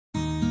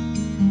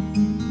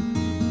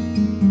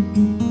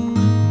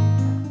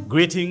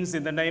Greetings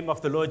in the name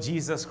of the Lord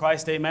Jesus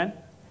Christ, amen.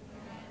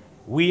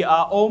 We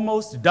are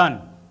almost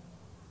done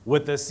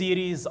with the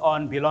series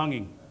on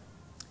belonging.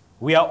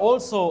 We are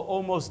also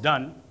almost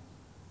done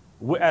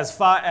as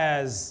far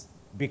as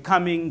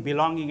becoming,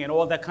 belonging, and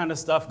all that kind of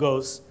stuff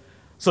goes.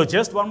 So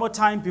just one more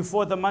time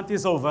before the month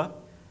is over,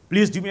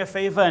 please do me a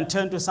favor and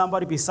turn to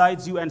somebody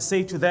besides you and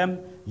say to them,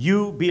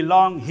 you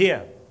belong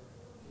here.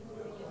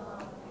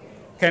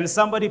 Can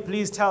somebody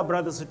please tell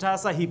Brother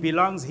Sutasa he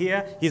belongs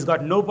here? He's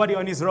got nobody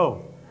on his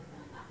row.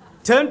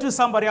 Turn to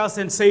somebody else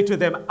and say to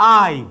them,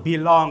 I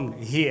belong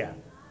here.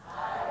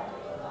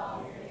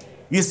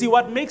 You see,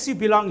 what makes you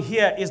belong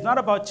here is not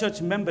about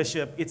church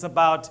membership. It's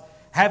about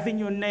having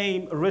your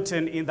name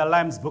written in the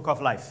Lamb's Book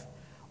of Life.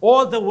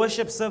 All the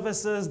worship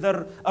services,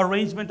 the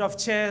arrangement of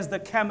chairs, the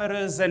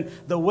cameras, and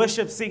the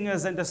worship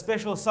singers, and the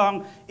special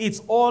song,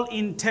 it's all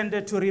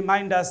intended to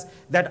remind us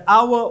that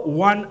our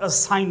one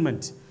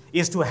assignment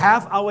is to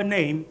have our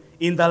name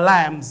in the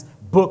Lamb's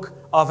Book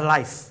of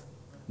Life.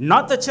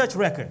 Not the church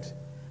record,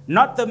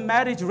 not the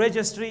marriage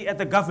registry at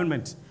the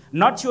government,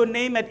 not your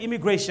name at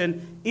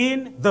immigration.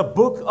 In the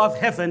book of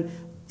heaven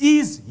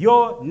is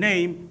your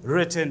name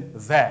written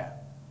there.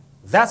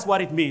 That's what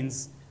it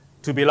means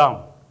to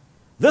belong.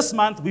 This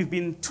month we've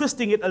been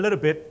twisting it a little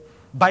bit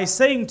by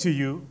saying to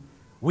you,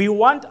 we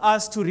want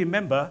us to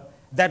remember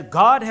that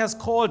God has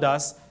called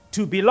us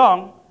to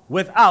belong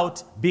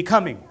without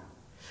becoming.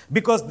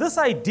 Because this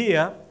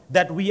idea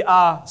that we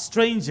are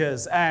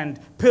strangers and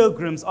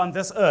pilgrims on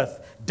this earth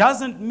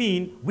doesn't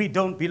mean we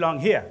don't belong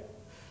here.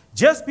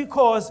 Just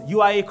because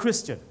you are a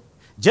Christian,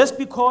 just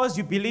because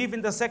you believe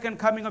in the second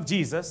coming of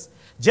Jesus,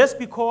 just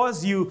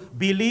because you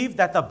believe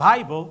that the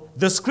Bible,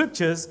 the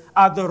scriptures,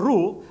 are the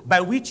rule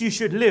by which you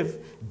should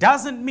live,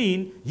 doesn't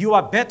mean you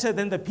are better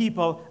than the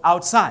people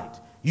outside.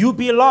 You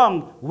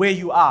belong where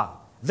you are,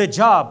 the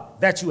job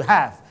that you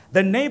have,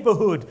 the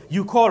neighborhood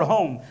you call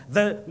home,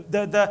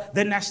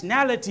 the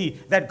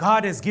nationality that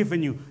God has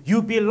given you.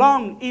 You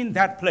belong in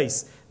that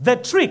place. The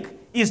trick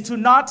is to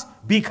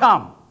not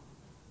become,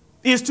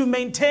 is to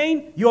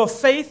maintain your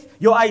faith,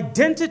 your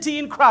identity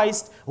in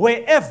Christ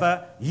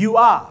wherever you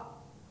are.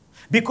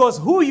 Because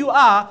who you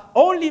are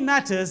only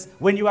matters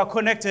when you are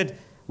connected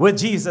with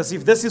Jesus.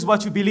 If this is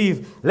what you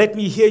believe, let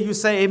me hear you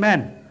say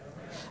amen.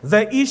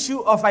 The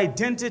issue of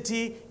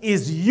identity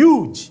is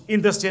huge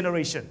in this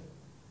generation.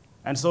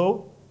 And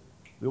so,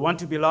 we want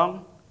to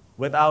belong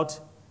without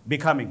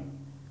becoming.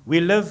 We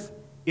live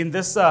in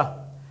this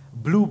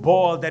blue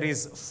ball that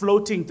is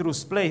floating through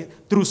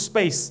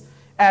space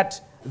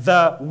at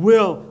the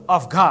will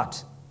of God.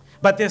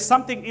 But there's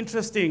something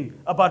interesting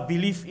about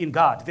belief in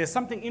God. There's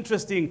something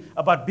interesting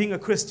about being a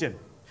Christian.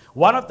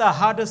 One of the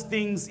hardest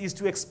things is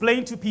to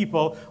explain to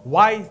people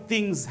why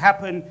things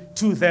happen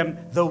to them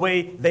the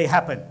way they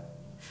happen.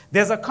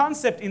 There's a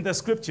concept in the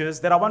scriptures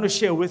that I want to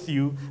share with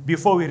you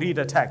before we read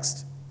a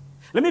text.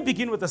 Let me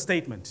begin with a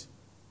statement.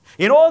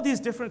 In all these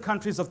different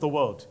countries of the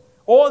world,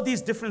 all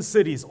these different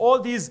cities, all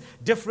these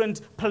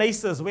different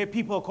places where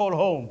people call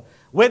home,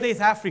 whether it's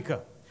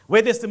Africa,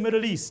 whether it's the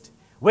Middle East,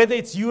 whether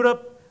it's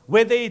Europe,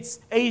 whether it's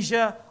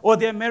Asia or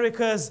the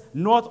Americas,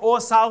 North or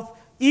South,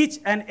 each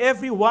and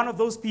every one of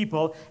those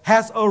people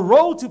has a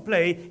role to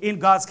play in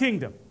God's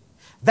kingdom.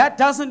 That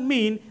doesn't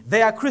mean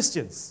they are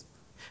Christians.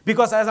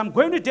 Because as I'm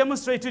going to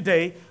demonstrate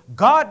today,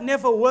 God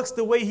never works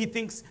the way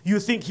you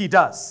think he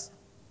does.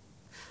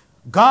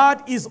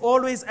 God is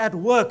always at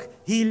work.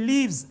 He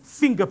leaves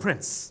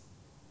fingerprints.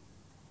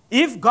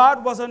 If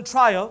God was on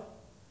trial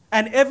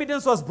and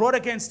evidence was brought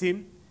against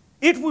him,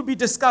 it would be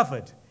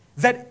discovered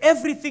that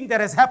everything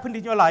that has happened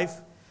in your life,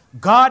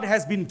 God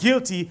has been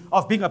guilty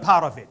of being a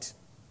part of it.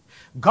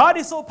 God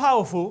is so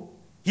powerful,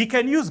 he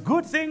can use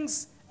good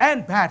things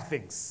and bad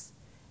things.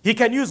 He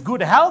can use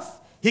good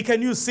health, he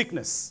can use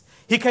sickness.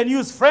 He can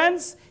use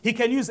friends, he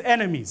can use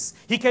enemies.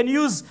 He can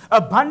use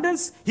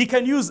abundance, he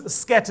can use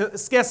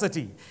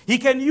scarcity. He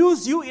can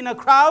use you in a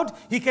crowd,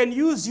 he can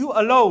use you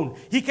alone.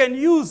 He can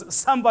use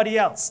somebody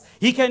else.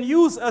 He can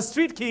use a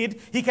street kid,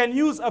 he can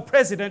use a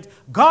president.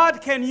 God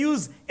can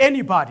use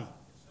anybody.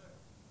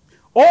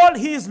 All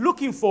he is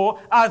looking for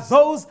are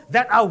those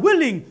that are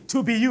willing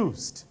to be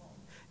used.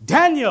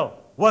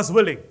 Daniel was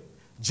willing.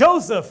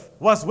 Joseph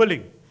was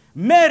willing.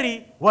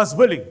 Mary was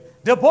willing.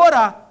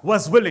 Deborah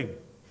was willing.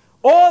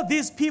 All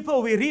these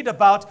people we read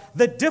about,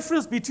 the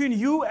difference between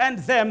you and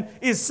them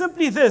is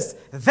simply this: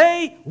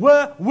 they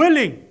were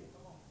willing.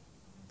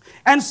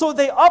 And so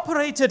they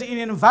operated in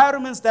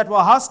environments that were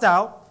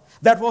hostile,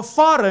 that were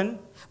foreign,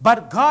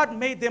 but God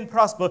made them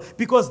prosper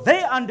because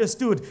they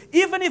understood,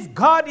 even if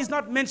God is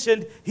not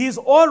mentioned, he is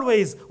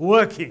always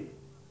working.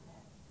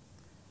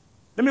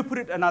 Let me put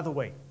it another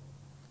way.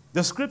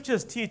 The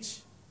scriptures teach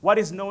what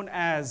is known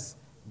as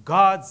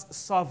God's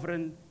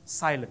sovereign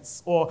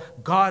silence, or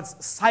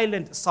God's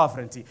silent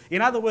sovereignty.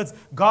 In other words,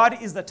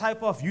 God is the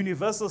type of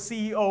universal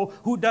CEO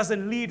who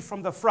doesn't lead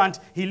from the front,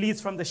 he leads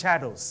from the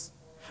shadows.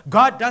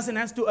 God doesn't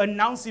have to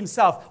announce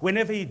himself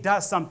whenever he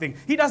does something.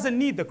 He doesn't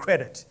need the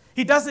credit.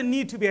 He doesn't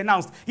need to be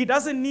announced. He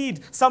doesn't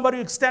need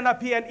somebody to stand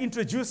up here and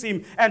introduce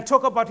him and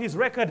talk about his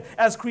record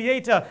as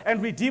creator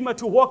and redeemer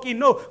to walk in.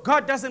 No,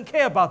 God doesn't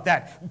care about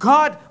that.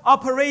 God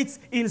operates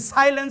in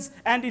silence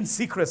and in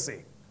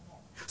secrecy.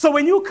 So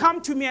when you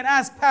come to me and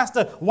ask,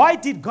 Pastor, why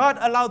did God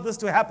allow this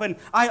to happen?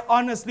 I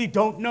honestly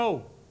don't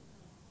know.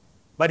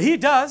 But he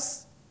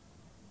does.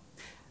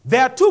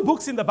 There are 2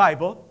 books in the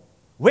Bible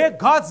where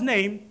God's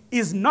name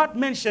is not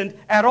mentioned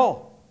at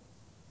all.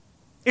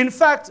 In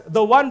fact,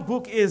 the one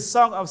book is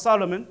Song of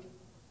Solomon.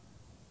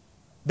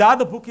 The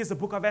other book is the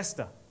book of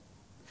Esther.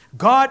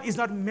 God is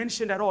not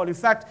mentioned at all. In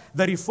fact,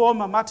 the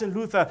reformer Martin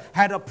Luther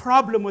had a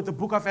problem with the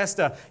book of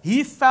Esther.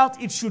 He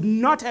felt it should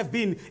not have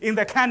been in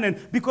the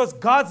canon because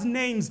God's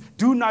names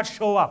do not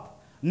show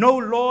up. No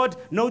Lord,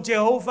 no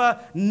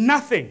Jehovah,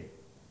 nothing.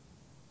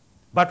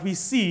 But we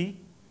see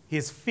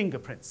his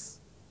fingerprints.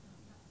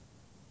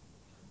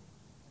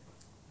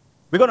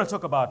 We're going to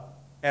talk about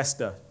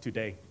Esther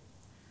today.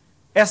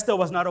 Esther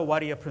was not a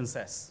warrior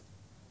princess.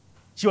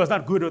 She was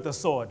not good with a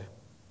sword.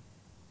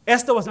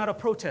 Esther was not a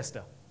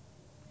protester.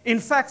 In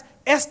fact,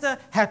 Esther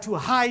had to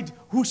hide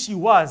who she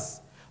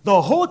was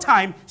the whole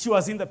time she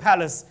was in the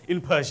palace in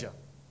Persia.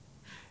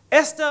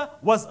 Esther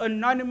was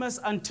anonymous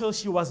until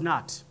she was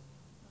not.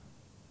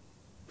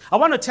 I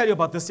want to tell you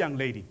about this young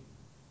lady.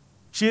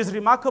 She is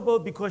remarkable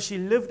because she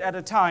lived at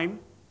a time,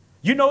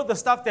 you know the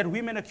stuff that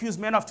women accuse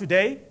men of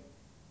today?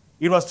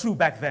 It was true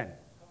back then.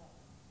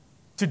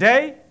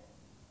 Today,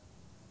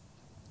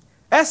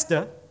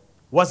 Esther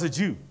was a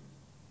Jew.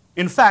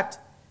 In fact,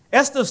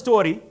 Esther's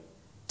story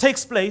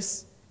takes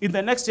place in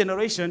the next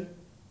generation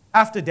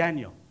after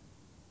Daniel.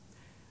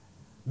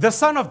 The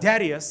son of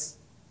Darius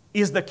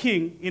is the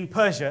king in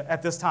Persia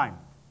at this time.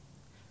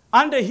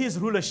 Under his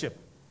rulership,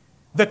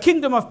 the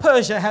kingdom of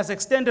Persia has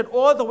extended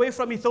all the way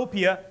from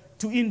Ethiopia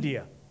to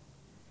India.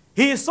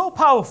 He is so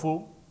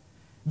powerful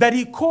that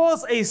he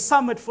calls a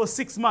summit for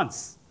 6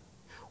 months.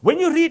 When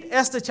you read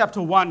Esther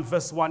chapter 1,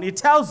 verse 1, it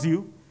tells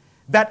you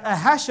that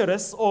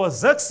Ahasuerus, or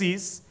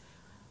Xerxes,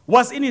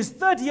 was in his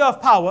 3rd year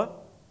of power,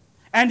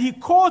 and he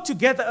called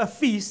together a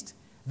feast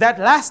that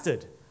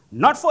lasted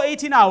not for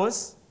 18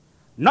 hours,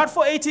 not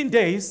for 18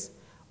 days,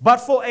 but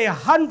for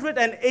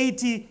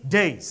 180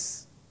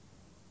 days.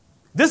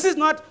 This is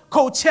not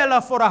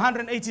Coachella for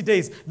 180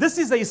 days. This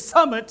is a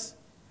summit.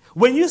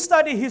 When you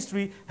study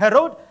history,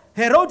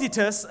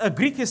 Herodotus, a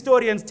Greek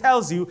historian,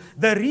 tells you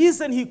the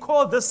reason he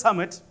called this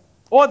summit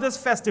or this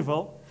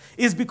festival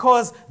is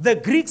because the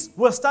Greeks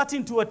were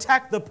starting to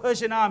attack the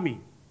Persian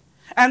army.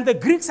 And the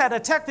Greeks had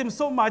attacked him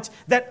so much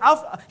that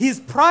his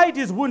pride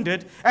is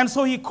wounded, and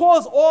so he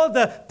calls all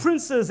the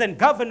princes and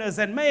governors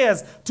and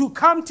mayors to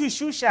come to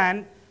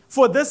Shushan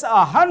for this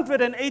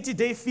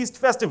 180-day feast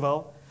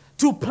festival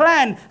to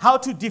plan how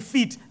to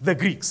defeat the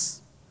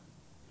Greeks.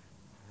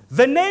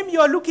 The name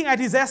you're looking at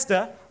is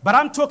Esther, but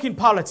I'm talking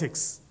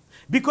politics,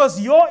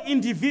 because your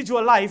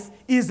individual life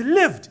is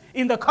lived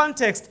in the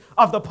context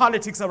of the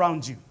politics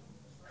around you.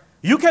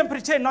 You can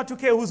pretend not to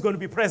care who's going to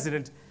be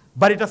president,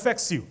 but it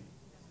affects you.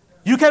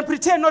 You can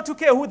pretend not to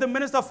care who the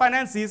Minister of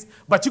Finance is,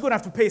 but you're going to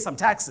have to pay some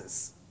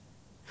taxes.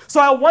 So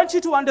I want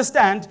you to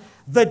understand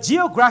the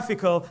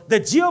geographical, the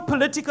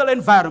geopolitical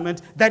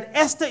environment that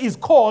Esther is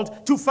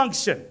called to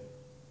function.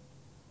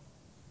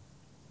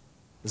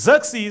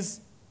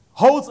 Xerxes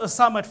holds a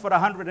summit for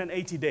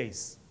 180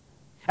 days.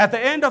 At the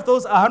end of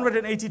those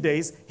 180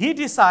 days, he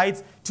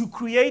decides to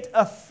create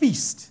a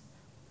feast.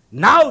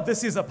 Now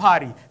this is a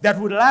party that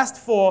would last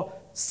for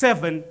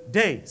 7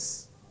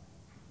 days.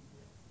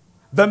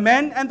 The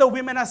men and the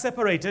women are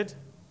separated.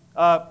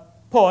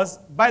 Pause.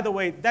 By the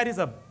way, that is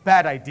a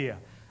bad idea.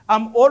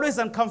 I'm always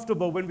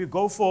uncomfortable when we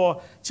go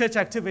for church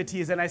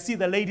activities and I see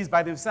the ladies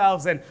by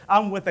themselves and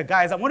I'm with the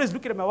guys. I'm always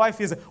looking at my wife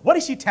and what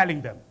is she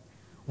telling them?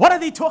 What are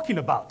they talking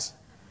about?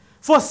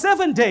 For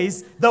 7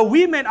 days, the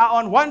women are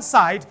on one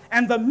side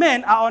and the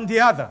men are on the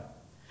other.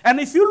 And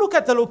if you look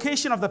at the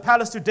location of the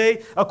palace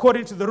today,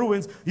 according to the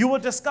ruins, you will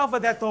discover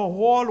that the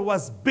hall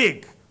was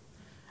big.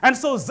 And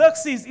so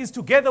Xerxes is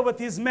together with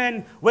his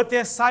men, with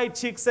their side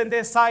chicks and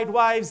their side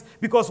wives,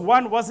 because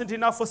one wasn't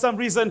enough for some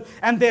reason,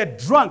 and they're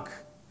drunk.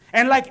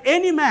 And like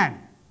any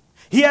man,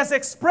 he has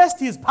expressed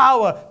his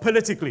power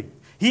politically.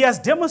 He has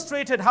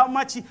demonstrated how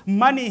much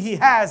money he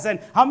has and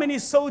how many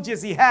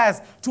soldiers he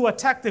has to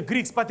attack the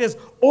Greeks. But there's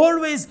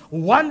always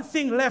one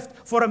thing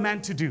left for a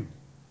man to do,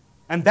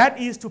 and that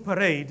is to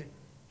parade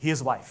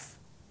his wife.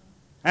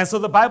 And so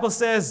the Bible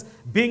says,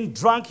 being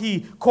drunk,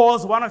 he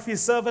calls one of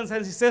his servants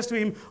and he says to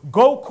him,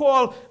 go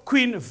call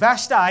Queen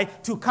Vashti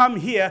to come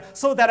here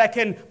so that I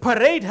can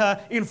parade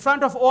her in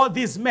front of all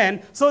these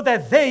men so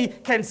that they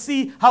can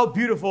see how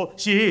beautiful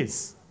she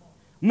is.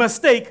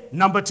 Mistake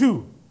number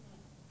 2.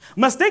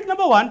 Mistake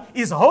number 1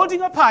 is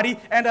holding a party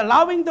and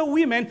allowing the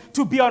women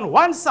to be on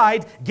one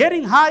side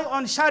getting high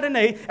on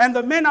Chardonnay and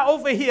the men are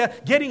over here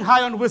getting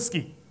high on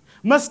whiskey.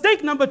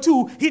 Mistake number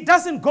 2, he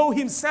doesn't go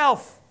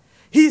himself.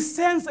 He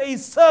sends a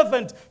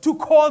servant to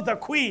call the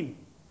queen.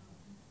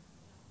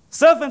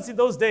 Servants in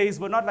those days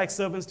were not like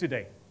servants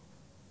today.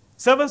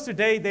 Servants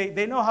today,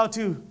 they know how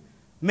to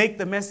make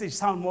the message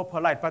sound more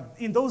polite. But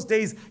in those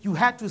days, you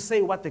had to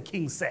say what the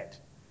king said.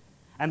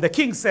 And the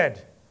king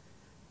said,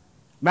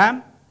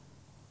 ma'am,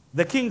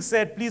 the king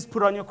said, please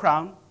put on your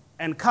crown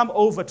and come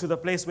over to the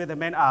place where the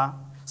men are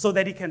so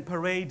that he can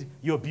parade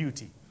your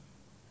beauty.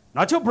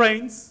 Not your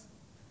brains,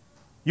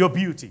 your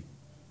beauty.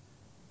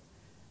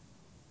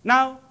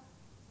 Now,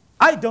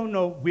 I don't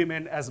know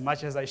women as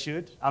much as I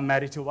should. I'm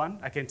married to one.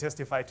 I can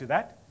testify to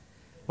that.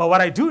 But what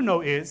I do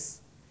know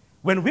is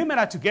when women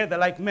are together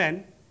like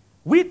men,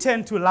 we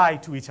tend to lie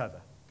to each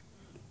other.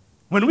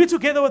 When we're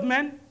together with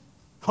men,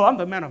 oh, I'm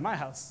the man of my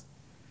house.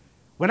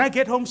 When I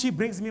get home, she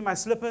brings me my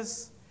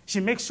slippers. She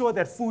makes sure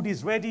that food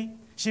is ready.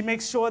 She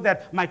makes sure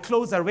that my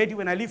clothes are ready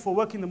when I leave for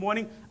work in the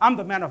morning. I'm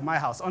the man of my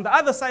house. On the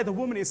other side, the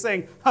woman is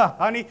saying,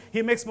 honey,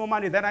 he makes more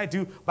money than I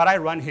do, but I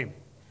run him.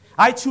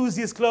 I choose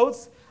his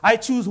clothes. I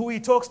choose who he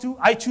talks to.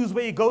 I choose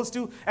where he goes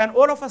to. And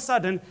all of a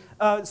sudden,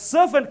 a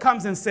servant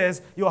comes and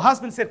says, your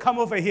husband said, come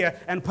over here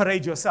and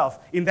parade yourself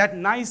in that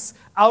nice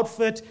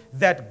outfit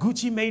that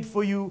Gucci made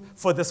for you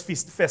for this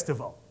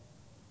festival.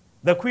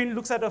 The queen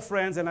looks at her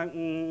friends and like,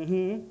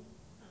 mm-hmm.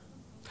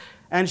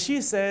 And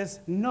she says,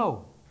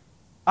 no,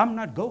 I'm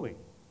not going.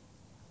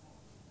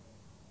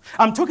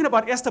 I'm talking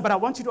about Esther, but I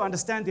want you to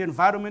understand the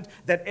environment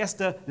that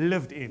Esther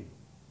lived in.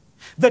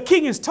 The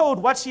king is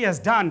told what she has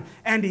done,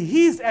 and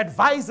his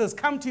advisors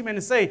come to him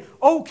and say,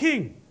 oh,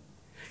 king,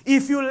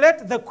 if you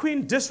let the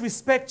queen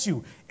disrespect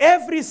you,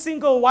 every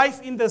single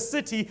wife in the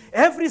city,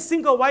 every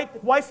single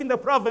wife in the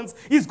province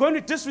is going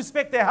to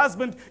disrespect their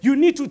husband. You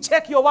need to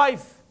check your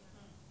wife.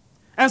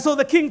 And so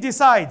the king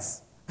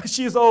decides,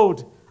 she's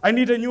old. I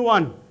need a new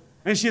one.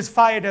 And she's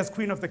fired as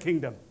queen of the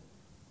kingdom.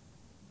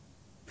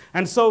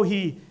 And so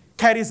he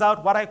carries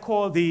out what I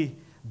call the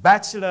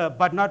bachelor,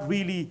 but not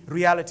really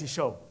reality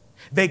show.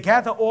 They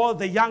gather all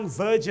the young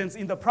virgins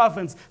in the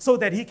province so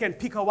that he can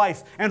pick a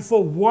wife. And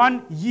for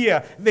 1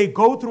 year, they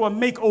go through a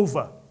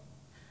makeover.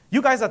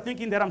 You guys are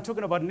thinking that I'm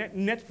talking about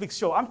Netflix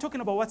show. I'm talking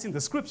about what's in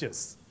the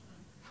scriptures.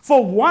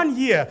 For 1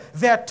 year,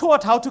 they're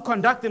taught how to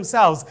conduct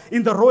themselves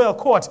in the royal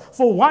court.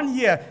 For 1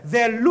 year,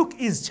 their look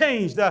is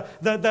changed.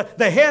 The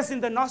hairs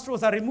in the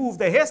nostrils are removed.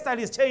 The hairstyle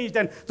is changed.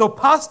 And the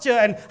posture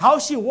and how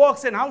she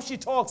walks and how she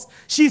talks.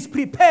 She's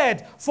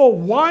prepared for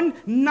one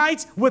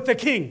night with the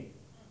king.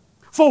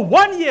 For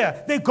 1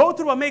 year, they go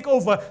through a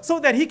makeover so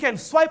that he can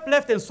swipe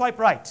left and swipe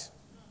right.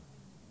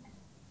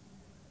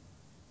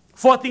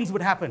 4 things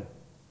would happen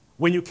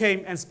when you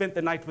came and spent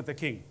the night with the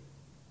king.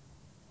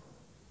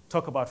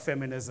 Talk about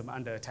feminism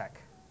under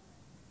attack.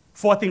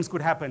 4 things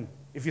could happen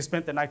if you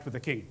spent the night with the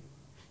king.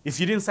 If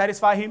you didn't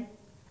satisfy him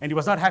and he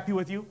was not happy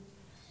with you,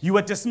 you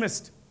were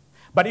dismissed.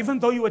 But even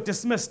though you were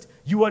dismissed,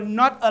 you were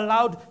not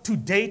allowed to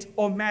date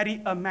or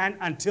marry a man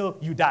until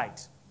you died.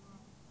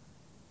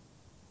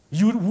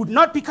 You would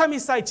not become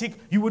his side chick.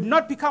 You would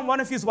not become one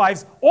of his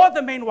wives or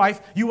the main wife.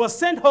 You were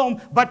sent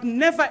home, but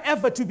never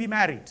ever to be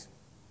married.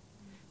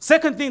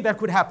 Second thing that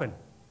could happen.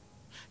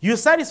 You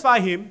satisfy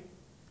him,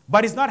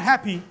 but he's not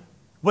happy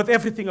with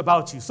everything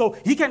about you. So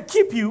he can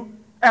keep you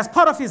as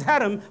part of his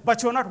harem,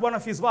 but you're not one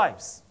of his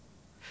wives.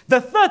 The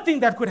third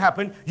thing that could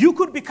happen, you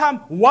could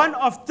become one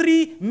of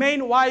 3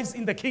 main wives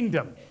in the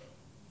kingdom.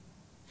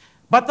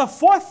 But the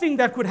fourth thing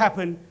that could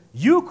happen,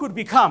 you could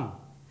become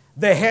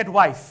the head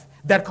wife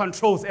that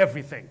controls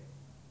everything.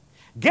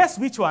 Guess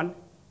which one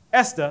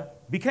Esther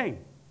became?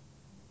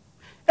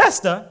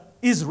 Esther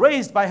is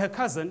raised by her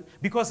cousin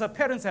because her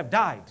parents have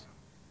died.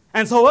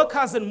 And so her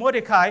cousin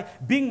Mordecai,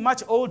 being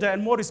much older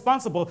and more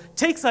responsible,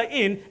 takes her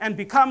in and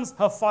becomes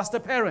her foster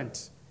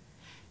parent.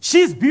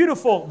 She's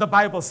beautiful, the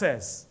Bible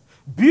says.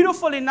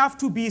 Beautiful enough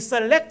to be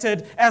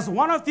selected as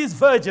one of these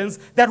virgins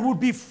that would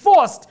be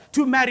forced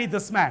to marry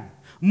this man.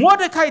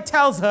 Mordecai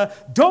tells her,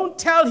 don't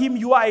tell him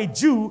you are a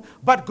Jew,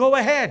 but go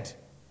ahead.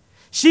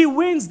 She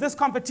wins this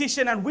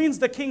competition and wins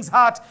the king's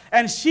heart,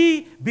 and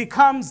she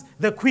becomes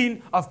the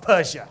queen of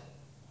Persia.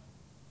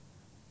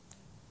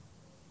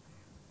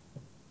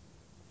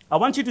 I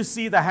want you to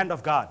see the hand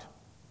of God.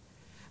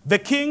 The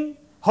king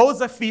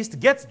holds a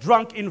feast, gets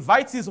drunk,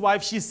 invites his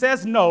wife. She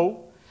says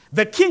no.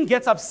 The king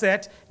gets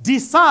upset,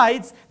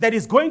 decides that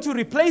he's going to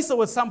replace her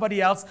with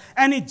somebody else,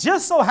 and it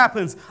just so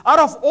happens, out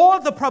of all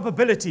the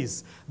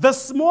probabilities, the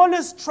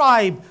smallest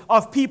tribe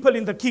of people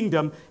in the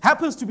kingdom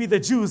happens to be the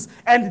Jews,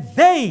 and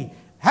they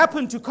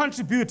happen to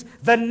contribute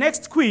the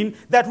next queen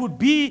that would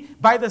be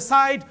by the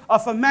side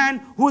of a man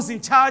who's in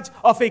charge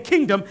of a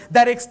kingdom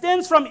that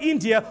extends from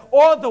India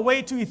all the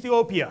way to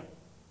Ethiopia.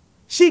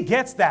 She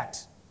gets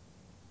that.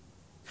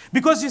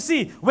 Because you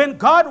see, when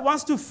God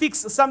wants to fix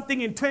something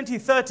in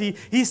 2030,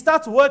 he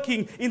starts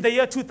working in the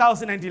year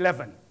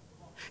 2011.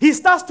 He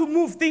starts to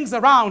move things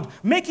around,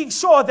 making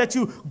sure that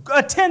you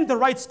attend the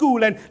right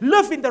school and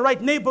live in the right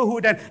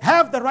neighborhood and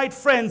have the right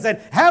friends and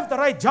have the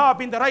right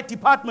job in the right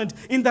department,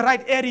 in the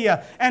right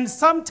area. And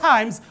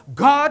sometimes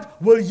God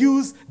will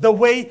use the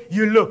way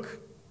you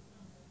look.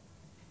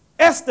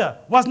 Esther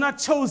was not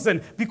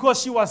chosen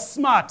because she was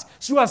smart.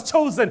 She was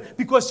chosen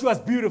because she was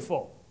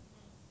beautiful.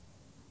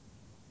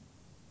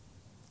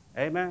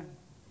 Amen.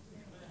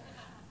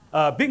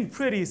 Being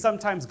pretty,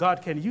 sometimes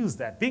God can use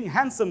that. Being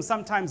handsome,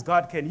 sometimes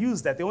God can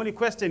use that. The only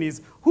question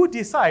is, who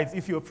decides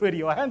if you're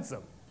pretty or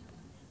handsome?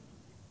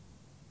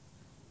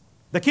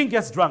 The king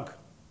gets drunk,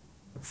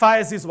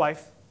 fires his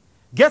wife,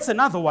 gets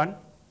another one.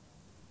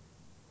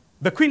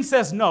 The queen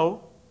says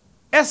no.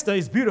 Esther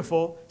is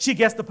beautiful. She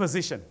gets the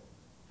position.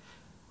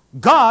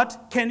 God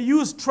can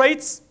use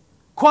traits,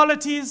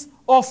 qualities,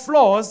 or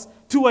flaws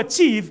to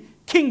achieve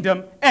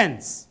kingdom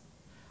ends.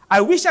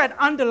 I wish I'd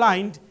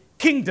underlined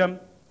kingdom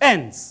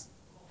ends.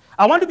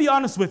 I want to be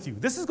honest with you.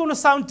 This is going to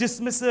sound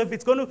dismissive.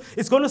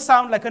 It's going to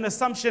sound like an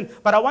assumption,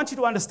 but I want you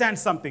to understand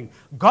something.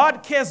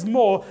 God cares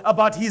more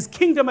about his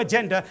kingdom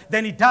agenda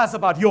than he does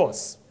about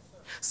yours.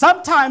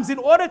 Sometimes, in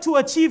order to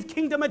achieve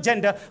kingdom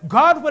agenda,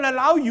 God will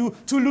allow you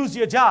to lose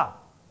your job.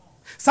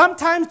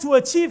 Sometimes, to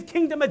achieve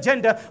kingdom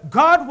agenda,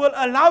 God will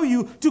allow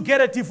you to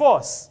get a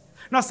divorce.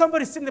 Now,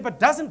 somebody's sitting there, but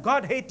doesn't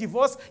God hate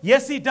divorce?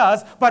 Yes, he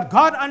does, but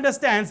God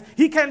understands.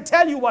 He can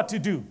tell you what to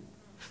do.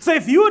 So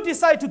if you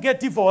decide to get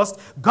divorced,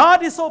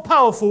 God is so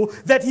powerful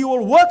that he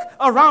will work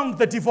around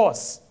the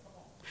divorce.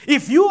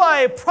 If you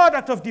are a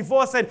product of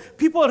divorce and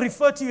people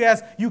refer to you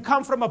as you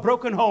come from a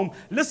broken home,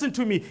 listen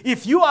to me.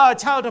 If you are a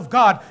child of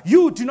God,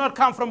 you do not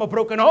come from a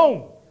broken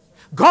home.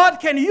 God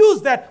can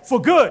use that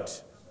for good.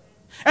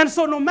 And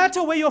so no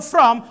matter where you're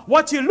from,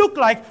 what you look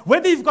like,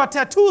 whether you've got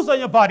tattoos on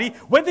your body,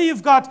 whether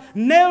you've got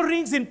nail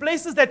rings in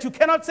places that you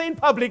cannot say in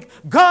public,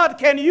 God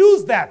can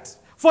use that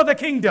for the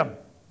kingdom.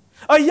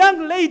 A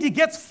young lady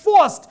gets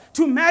forced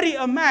to marry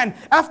a man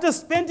after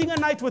spending a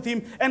night with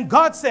him, and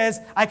God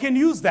says, I can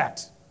use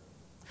that.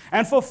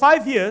 And for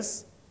 5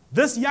 years,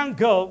 this young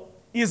girl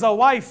is a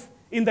wife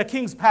in the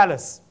king's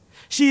palace.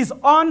 She is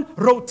on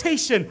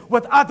rotation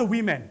with other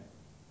women.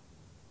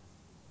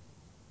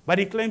 But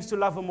he claims to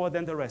love her more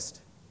than the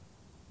rest.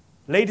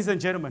 Ladies and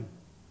gentlemen,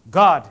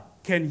 God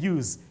can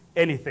use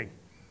anything.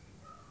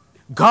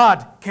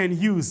 God can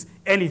use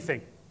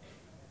anything.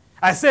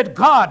 I said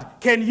God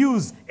can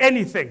use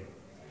anything.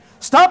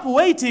 Stop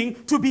waiting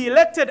to be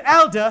elected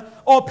elder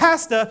or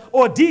pastor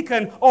or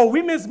deacon or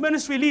women's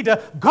ministry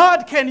leader.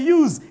 God can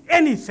use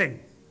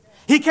anything.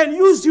 He can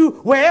use you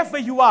wherever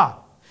you are.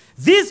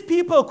 These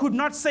people could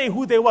not say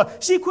who they were.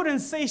 She couldn't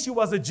say she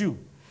was a Jew.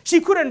 She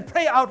couldn't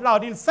pray out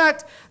loud. In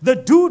fact, the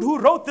dude who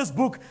wrote this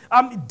book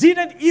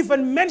didn't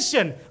even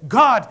mention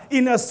God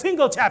in a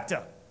single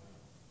chapter.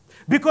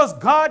 Because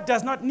God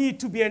does not need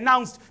to be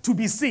announced to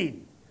be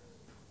seen.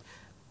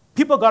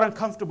 People got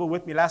uncomfortable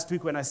with me last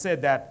week when I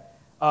said that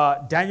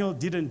Daniel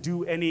didn't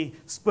do any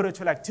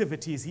spiritual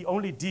activities. He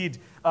only did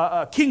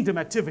kingdom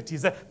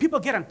activities. People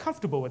get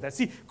uncomfortable with that.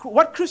 See,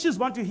 what Christians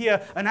want to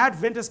hear an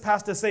Adventist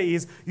pastor say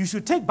is, you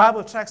should take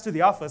Bible tracts to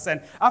the office,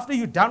 and after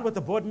you're done with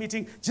the board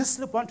meeting, just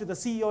slip one to the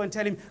CEO and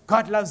tell him,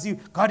 God loves you,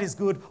 God is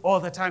good all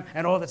the time,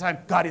 and all the time,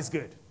 God is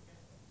good.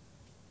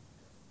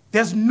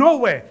 There's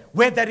nowhere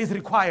where that is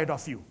required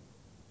of you.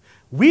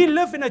 We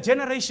live in a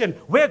generation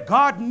where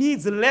God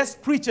needs less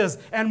preachers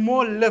and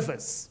more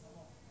livers.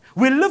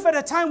 We live at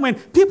a time when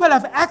people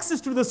have access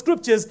to the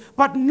scriptures,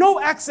 but no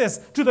access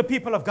to the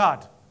people of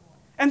God.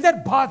 And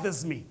that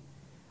bothers me.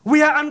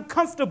 We are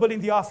uncomfortable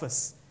in the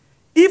office.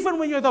 Even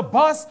when you're the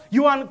boss,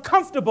 you are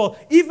uncomfortable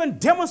even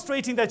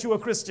demonstrating that you're a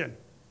Christian.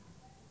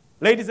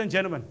 Ladies and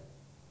gentlemen,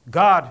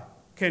 God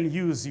can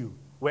use you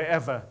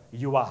wherever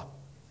you are.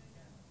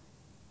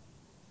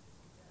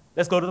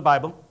 Let's go to the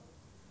Bible.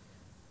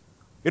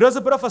 It was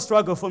a bit of a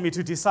struggle for me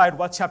to decide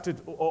what chapter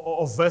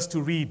or verse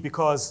to read,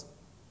 because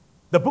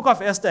the book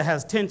of Esther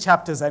has 10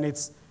 chapters and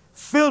it's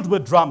filled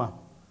with drama.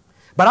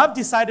 But I've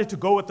decided to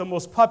go with the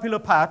most popular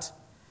part.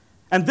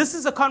 And this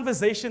is a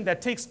conversation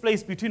that takes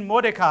place between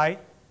Mordecai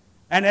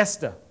and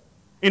Esther.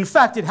 In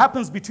fact, it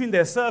happens between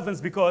their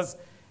servants because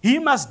he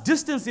must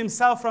distance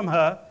himself from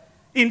her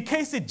in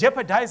case it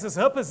jeopardizes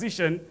her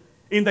position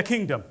in the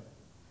kingdom.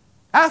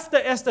 After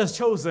Esther is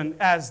chosen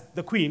as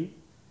the queen,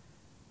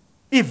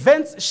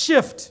 events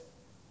shift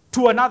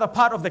to another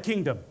part of the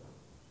kingdom.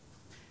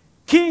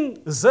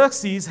 King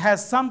Xerxes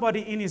has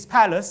somebody in his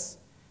palace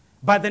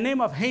by the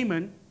name of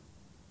Haman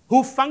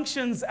who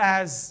functions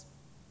as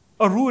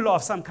a ruler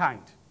of some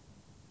kind.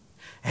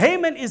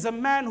 Haman is a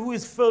man who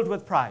is filled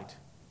with pride.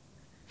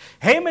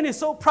 Haman is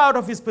so proud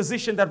of his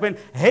position that when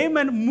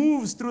Haman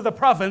moves through the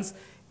province,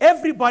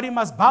 everybody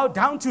must bow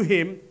down to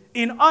him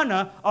in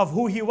honor of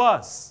who he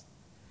was.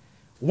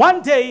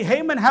 One day,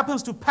 Haman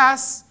happens to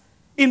pass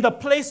in the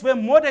place where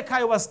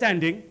Mordecai was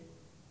standing.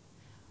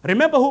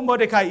 Remember who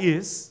Mordecai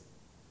is.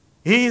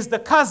 He is the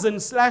cousin /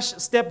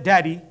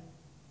 stepdaddy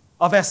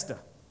of Esther.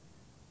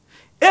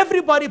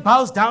 Everybody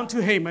bows down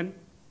to Haman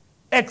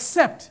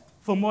except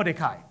for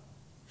Mordecai.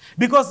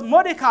 Because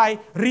Mordecai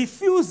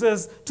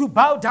refuses to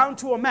bow down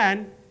to a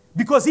man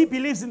because he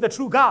believes in the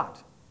true God.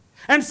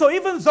 And so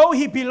even though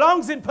he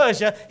belongs in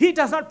Persia, he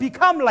does not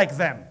become like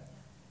them.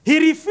 He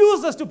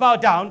refuses to bow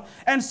down,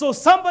 and so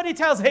somebody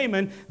tells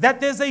Haman that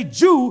there's a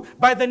Jew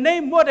by the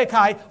name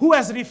Mordecai who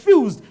has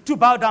refused to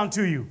bow down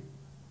to you.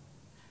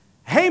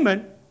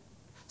 Haman,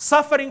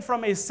 suffering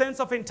from a sense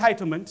of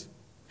entitlement.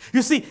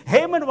 You see,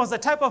 Haman was the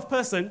type of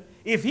person,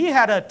 if he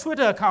had a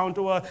Twitter account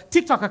or a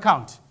TikTok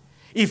account,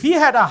 if he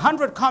had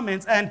 100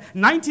 comments and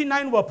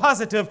 99 were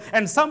positive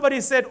and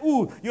somebody said,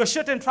 ooh, your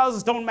shirt and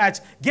trousers don't match,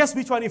 guess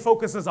which one he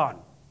focuses on?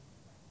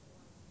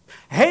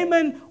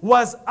 Haman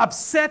was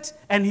upset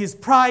and his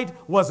pride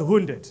was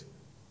wounded.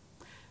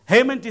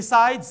 Haman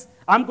decides,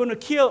 I'm going to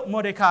kill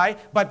Mordecai,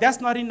 but that's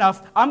not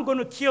enough. I'm going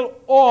to kill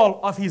all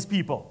of his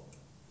people.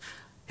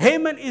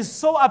 Haman is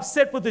so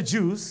upset with the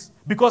Jews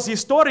because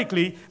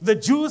historically the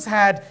Jews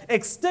had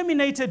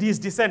exterminated his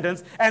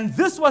descendants, and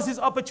this was his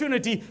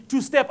opportunity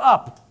to step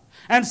up.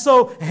 And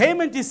so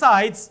Haman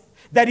decides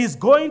that he's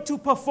going to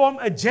perform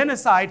a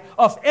genocide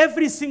of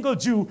every single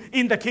Jew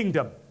in the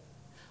kingdom.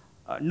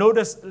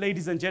 Notice,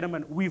 ladies and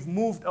gentlemen, we've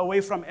moved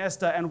away from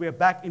Esther and we're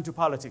back into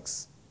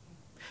politics.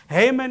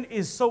 Haman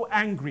is so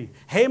angry.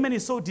 Haman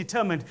is so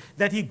determined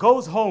that he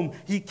goes home.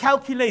 He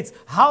calculates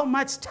how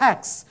much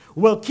tax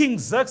will King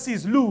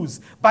Xerxes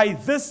lose by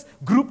this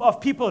group of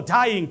people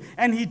dying,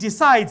 and he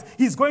decides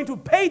he's going to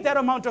pay that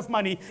amount of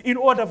money in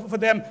order for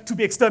them to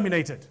be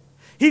exterminated.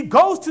 He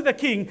goes to the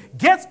king,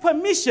 gets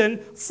permission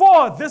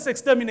for this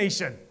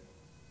extermination.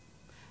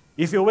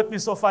 If you're with me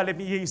so far, let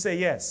me hear you say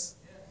yes.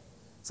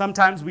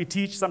 Sometimes we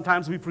teach,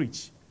 sometimes we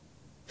preach.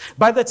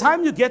 By the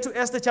time you get to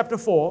Esther chapter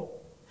 4,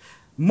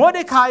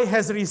 Mordecai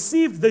has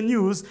received the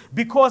news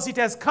because it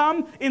has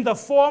come in the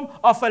form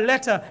of a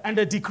letter and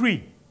a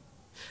decree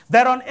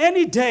that on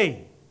any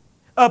day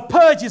a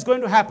purge is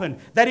going to happen,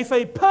 that if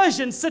a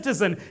Persian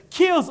citizen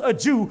kills a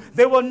Jew,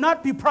 they will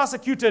not be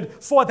prosecuted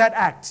for that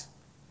act.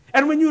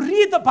 And when you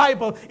read the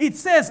Bible, it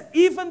says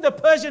even the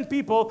Persian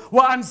people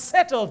were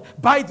unsettled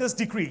by this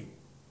decree.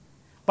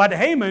 But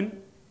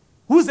Haman,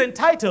 who's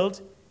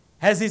entitled,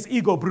 has his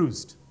ego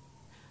bruised.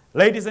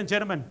 Ladies and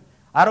gentlemen,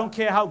 I don't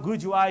care how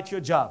good you are at your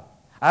job.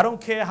 I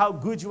don't care how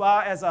good you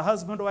are as a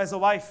husband or as a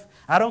wife.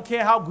 I don't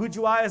care how good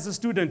you are as a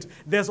student.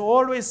 There's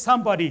always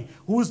somebody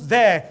who's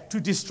there to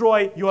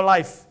destroy your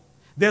life.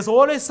 There's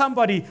always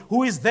somebody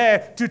who is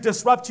there to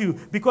disrupt you,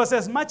 because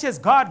as much as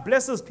God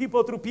blesses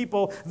people through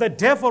people, the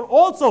devil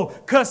also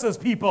curses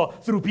people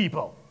through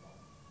people.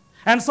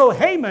 And so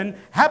Haman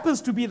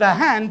happens to be the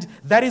hand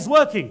that is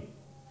working.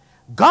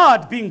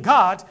 God, being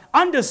God,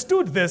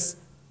 understood this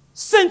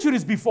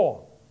centuries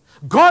before.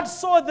 God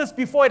saw this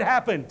before it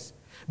happened.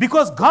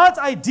 Because God's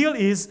ideal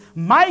is,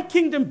 my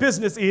kingdom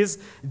business is,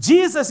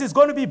 Jesus is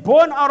going to be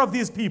born out of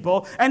these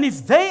people, and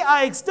if they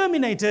are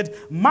exterminated,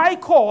 my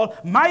call,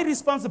 my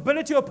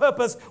responsibility or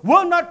purpose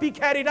will not be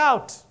carried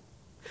out.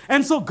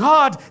 And so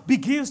God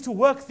begins to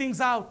work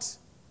things out.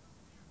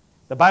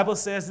 The Bible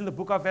says in the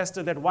book of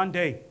Esther that one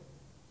day,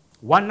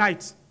 one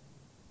night,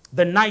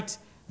 the night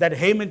that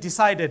Haman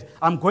decided,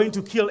 I'm going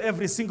to kill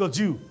every single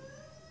Jew,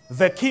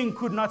 the king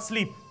could not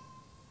sleep.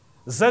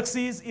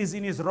 Xerxes is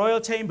in his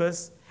royal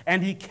chambers,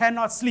 and he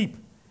cannot sleep.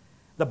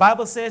 The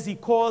Bible says he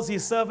calls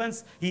his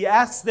servants, he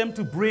asks them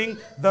to bring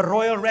the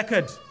royal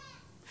record.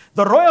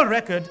 The royal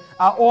record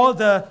are all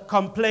the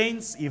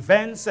complaints,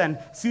 events, and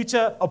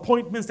future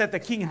appointments that the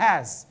king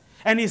has.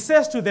 And he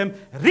says to them,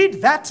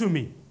 read that to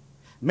me.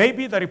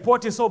 Maybe the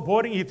report is so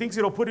boring, he thinks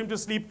it'll put him to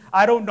sleep.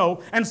 I don't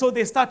know. And so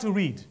they start to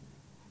read.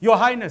 Your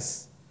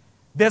Highness,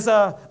 there's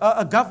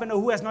a governor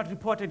who has not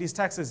reported his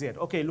taxes yet.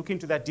 Okay, look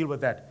into that, deal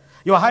with that.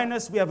 Your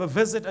Highness, we have a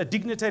visit, a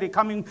dignitary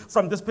coming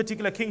from this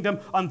particular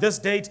kingdom on this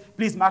date.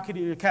 Please mark it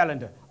in your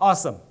calendar.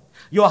 Awesome.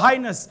 Your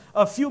Highness,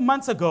 a few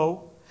months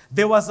ago,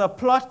 there was a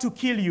plot to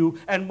kill you,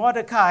 and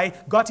Mordecai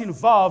got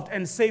involved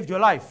and saved your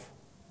life.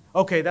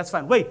 Okay, that's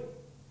fine. Wait,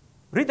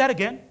 read that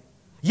again.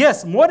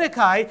 Yes,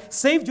 Mordecai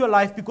saved your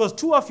life because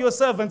two of your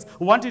servants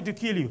wanted to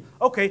kill you.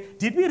 Okay,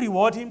 did we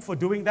reward him for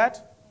doing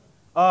that?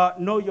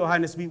 No, Your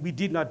Highness, we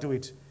did not do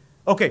it.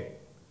 Okay,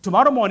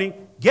 tomorrow morning,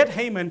 get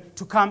Haman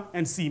to come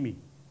and see me.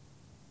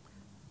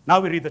 Now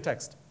we read the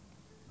text.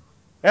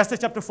 Esther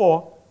chapter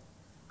 4,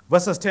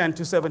 verses 10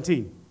 to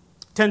 17.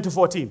 10 to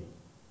 14.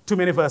 Too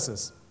many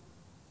verses.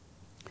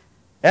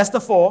 Esther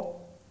 4,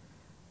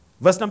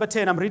 verse number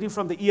 10. I'm reading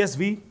from the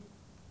ESV.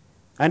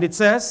 And it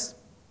says,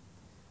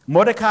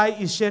 Mordecai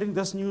is sharing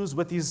this news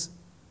with his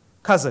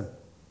cousin.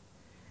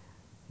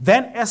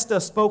 Then Esther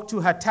spoke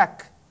to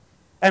Hatak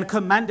and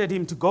commanded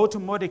him to go to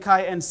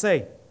Mordecai and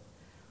say,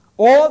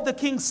 all the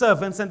king's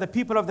servants and the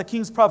people of the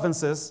king's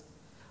provinces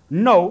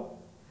know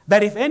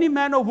that if any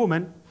man or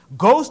woman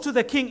goes to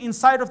the king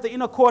inside of the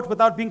inner court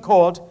without being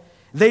called,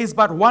 there is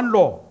but one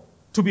law,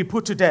 to be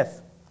put to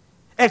death,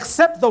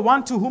 except the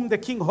one to whom the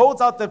king holds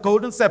out the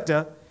golden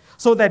scepter,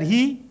 so that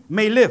he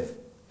may live.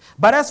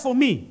 But as for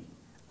me,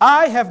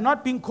 I have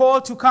not been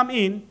called to come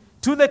in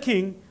to the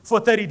king for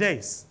 30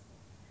 days.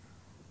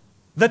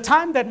 The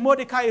time that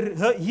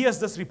Mordecai hears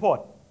this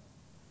report,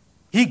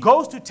 he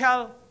goes to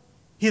tell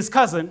his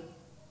cousin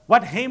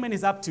what Haman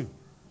is up to.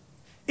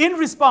 In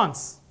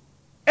response,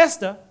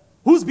 Esther,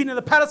 who's been in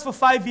the palace for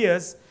 5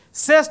 years,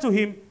 says to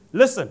him,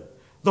 listen,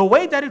 the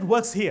way that it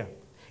works here,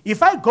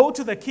 if I go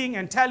to the king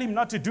and tell him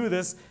not to do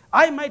this,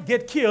 I might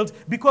get killed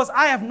because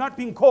I have not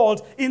been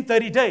called in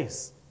 30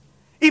 days.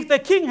 If the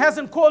king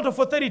hasn't called her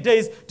for 30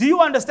 days, do you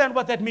understand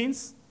what that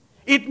means?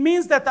 It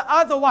means that the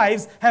other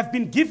wives have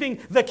been giving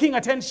the king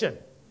attention.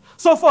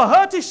 So for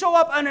her to show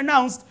up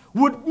unannounced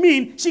would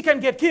mean she can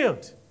get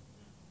killed.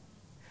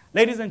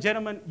 Ladies and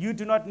gentlemen, you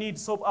do not need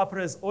soap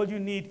operas. All you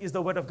need is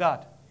the word of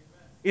God.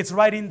 It's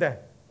right in there.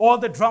 All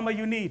the drama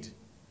you need.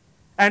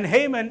 And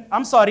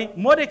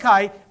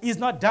Mordecai is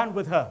not done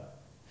with her.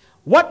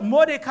 What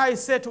Mordecai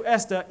said to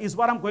Esther is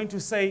what I'm going to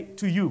say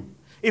to you.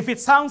 If it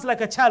sounds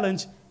like a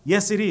challenge,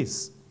 yes, it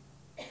is.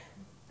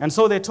 And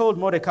so they told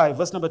Mordecai,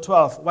 verse number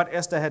 12, what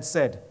Esther had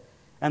said.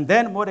 And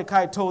then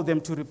Mordecai told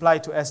them to reply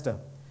to Esther,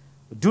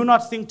 do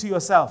not think to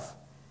yourself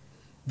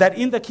that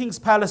in the king's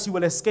palace you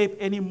will escape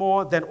any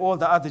more than all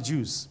the other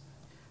Jews.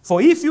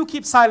 For if you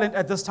keep silent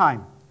at this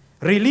time,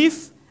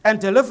 relief and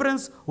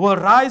deliverance will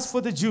rise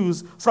for the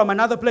Jews from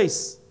another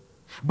place.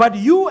 But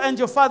you and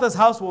your father's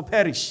house will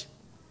perish.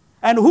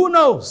 And who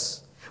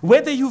knows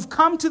whether you've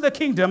come to the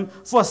kingdom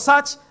for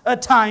such a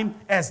time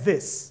as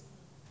this.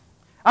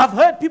 I've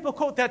heard people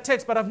quote that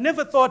text, but I've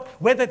never thought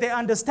whether they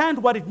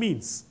understand what it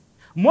means.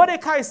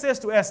 Mordecai says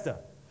to Esther,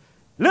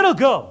 little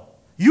girl,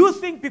 you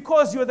think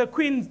because you're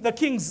the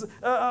king's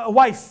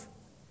wife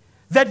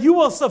that you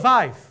will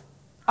survive.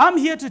 I'm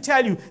here to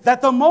tell you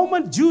that the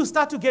moment Jews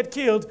start to get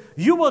killed,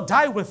 you will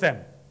die with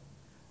them.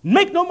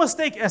 Make no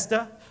mistake,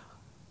 Esther,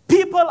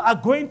 people are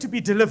going to be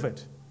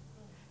delivered.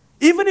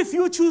 Even if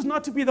you choose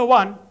not to be the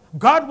one,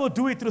 God will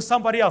do it through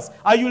somebody else.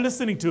 Are you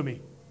listening to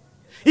me?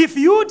 If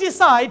you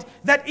decide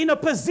that in a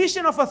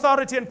position of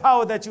authority and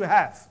power that you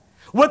have,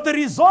 with the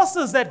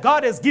resources that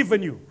God has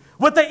given you,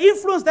 with the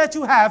influence that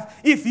you have,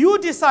 if you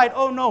decide,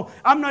 oh no,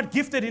 I'm not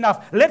gifted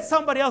enough, let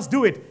somebody else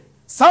do it,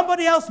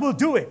 somebody else will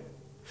do it.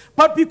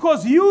 But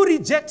because you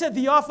rejected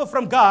the offer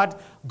from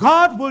God,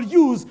 God will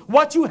use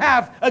what you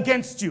have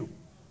against you.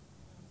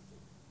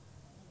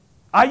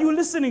 Are you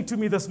listening to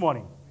me this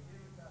morning?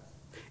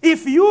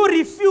 If you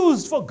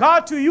refused for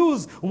God to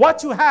use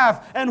what you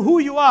have and who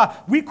you are,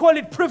 we call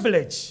it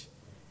privilege.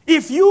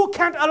 If you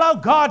can't allow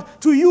God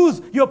to use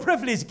your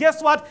privilege,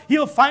 guess what?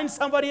 He'll find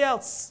somebody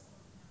else.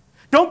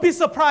 Don't be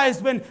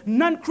surprised when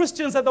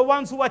non-Christians are the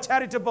ones who are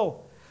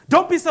charitable.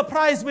 Don't be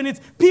surprised when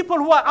it's people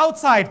who are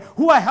outside,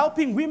 who are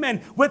helping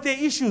women with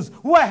their issues,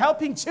 who are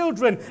helping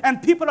children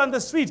and people on the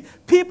street,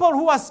 people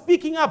who are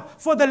speaking up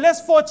for the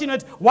less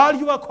fortunate while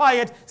you are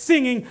quiet,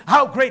 singing,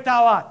 how great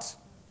thou art.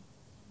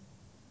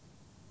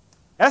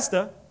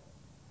 Esther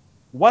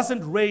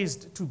wasn't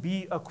raised to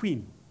be a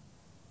queen.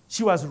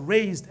 She was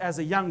raised as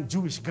a young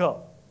Jewish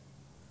girl.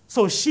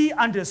 So she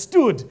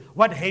understood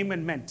what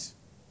Haman meant.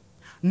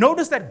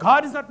 Notice that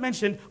God is not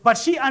mentioned, but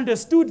she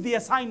understood the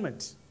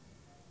assignment.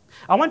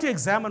 I want to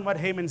examine what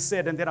Haman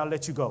said, and then I'll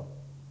let you go.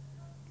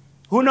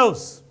 Who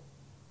knows?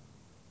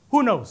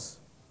 Who knows?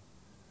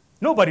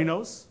 Nobody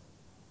knows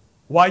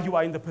why you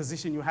are in the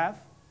position you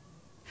have.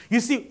 You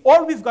see,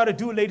 all we've got to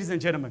do, ladies and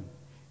gentlemen,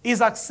 is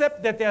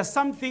accept that there are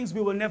some things we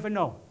will never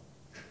know.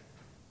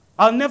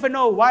 I'll never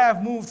know why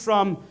I've moved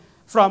from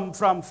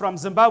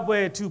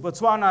Zimbabwe to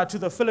Botswana to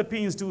the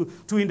Philippines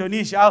to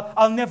Indonesia.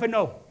 I'll never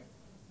know.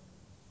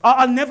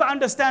 I'll never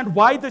understand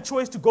why the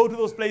choice to go to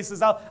those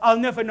places. I'll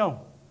never know.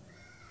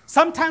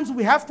 Sometimes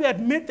we have to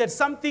admit that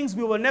some things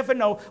we will never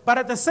know, but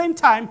at the same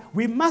time,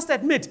 we must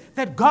admit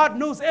that God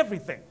knows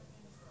everything.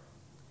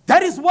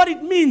 That is what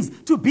it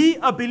means to be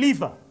a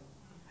believer.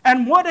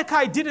 And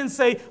Mordecai didn't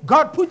say,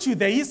 God put you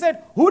there. He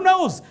said, who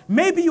knows?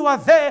 Maybe you are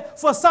there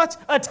for such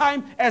a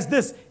time as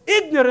this.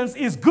 Ignorance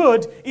is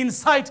good in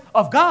sight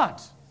of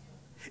God.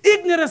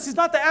 Ignorance is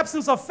not the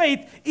absence of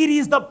faith. It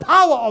is the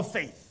power of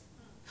faith.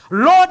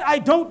 Lord, I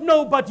don't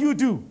know, but you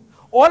do.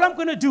 All I'm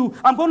going to do,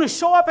 I'm going to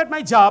show up at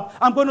my job.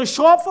 I'm going to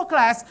show up for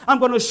class. I'm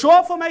going to show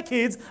up for my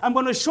kids. I'm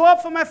going to show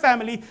up for my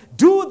family.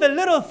 Do the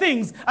little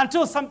things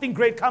until something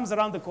great comes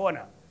around the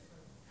corner.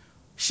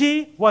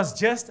 She was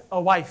just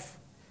a wife.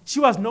 She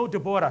was no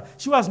Deborah.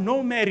 She was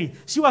no Mary.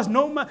 She was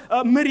no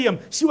Miriam.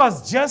 She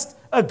was just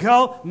a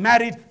girl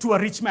married to a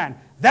rich man.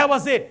 That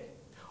was it.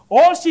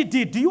 All she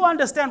did, do you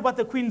understand what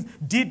the queen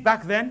did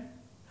back then?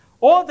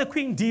 All the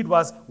queen did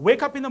was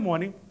wake up in the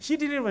morning. She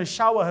didn't even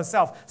shower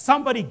herself.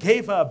 Somebody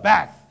gave her a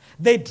bath.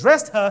 They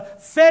dressed her,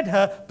 fed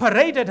her,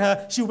 paraded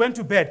her. She went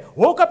to bed.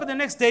 Woke up the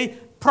next day,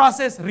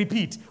 process,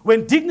 repeat.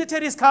 When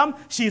dignitaries come,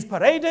 she is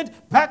paraded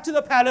back to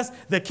the palace.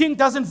 The king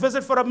doesn't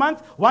visit for a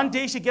month. One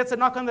day she gets a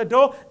knock on the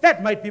door.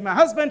 That might be my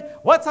husband.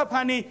 What's up,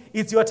 honey?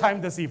 It's your time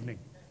this evening.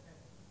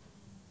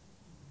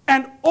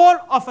 And all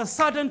of a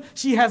sudden,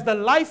 she has the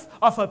life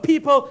of her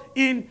people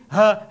in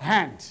her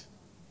hand.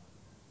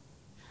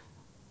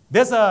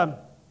 There's a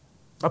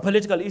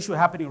political issue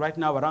happening right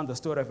now around the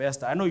story of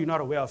Esther. I know you're not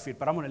aware of it,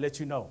 but I'm going to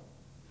let you know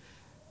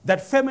that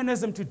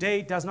feminism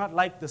today does not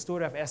like the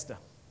story of Esther.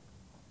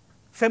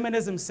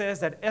 Feminism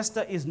says that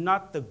Esther is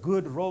not the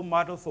good role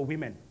model for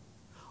women.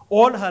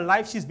 All her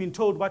life she's been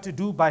told what to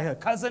do by her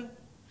cousin,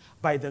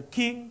 by the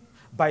king,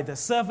 by the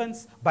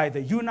servants, by the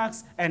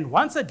eunuchs, and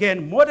once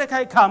again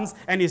Mordecai comes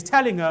and is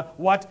telling her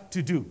what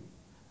to do.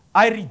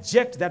 I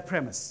reject that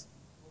premise.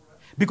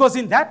 Because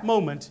in that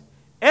moment,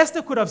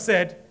 Esther could have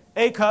said,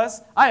 hey,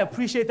 cuz, I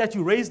appreciate that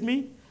you raised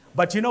me,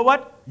 but you know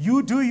what?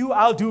 You do you,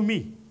 I'll do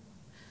me.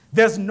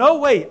 There's no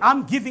way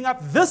I'm giving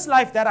up this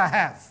life that I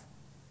have.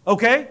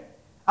 Okay?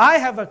 I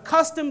have a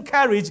custom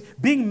carriage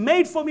being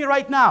made for me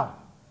right now.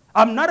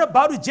 I'm not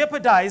about to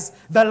jeopardize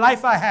the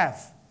life I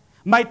have.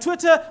 My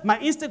Twitter, my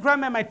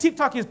Instagram, and my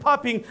TikTok is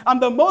popping. I'm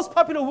the most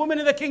popular woman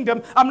in the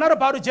kingdom. I'm not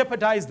about to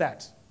jeopardize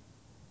that.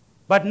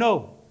 But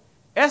no,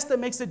 Esther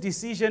makes a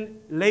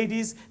decision,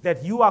 ladies,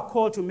 that you are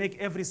called to make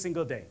every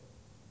single day.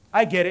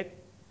 I get it.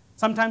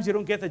 Sometimes you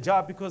don't get the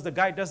job because the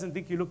guy doesn't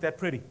think you look that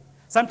pretty.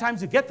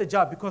 Sometimes you get the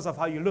job because of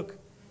how you look.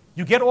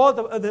 You get all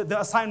the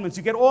assignments,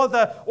 you get all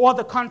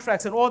the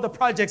contracts and all the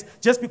projects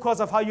just because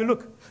of how you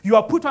look. You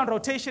are put on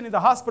rotation in the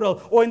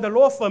hospital or in the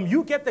law firm.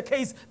 You get the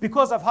case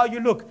because of how you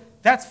look.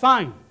 That's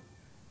fine.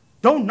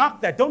 Don't knock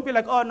that. Don't be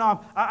like, oh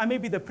no, I may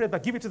be the pretty,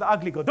 but give it to the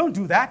ugly girl. Don't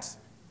do that.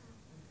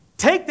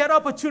 Take that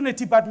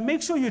opportunity, but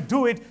make sure you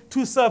do it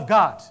to serve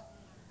God.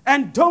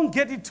 And don't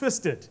get it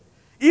twisted.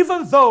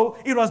 Even though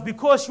it was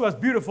because she was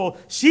beautiful,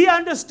 she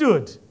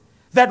understood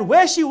that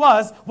where she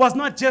was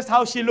not just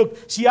how she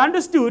looked. She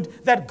understood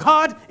that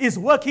God is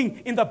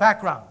working in the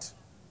background.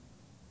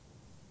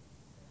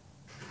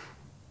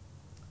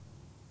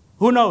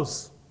 Who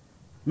knows?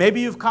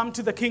 Maybe you've come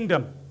to the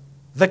kingdom.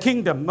 The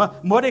kingdom.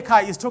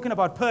 Mordecai is talking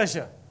about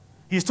Persia.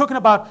 He's talking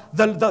about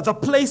the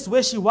place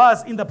where she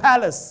was in the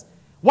palace.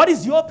 What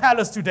is your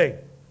palace today?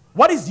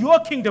 What is your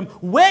kingdom?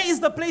 Where is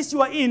the place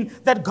you are in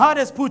that God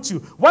has put you?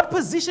 What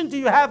position do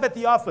you have at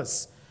the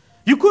office?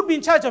 You could be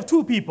in charge of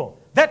 2 people.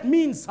 That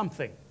means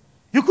something.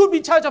 You could be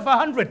in charge of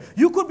 100.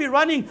 You could be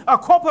running a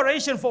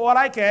corporation for all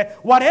I care.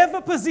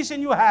 Whatever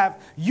position you have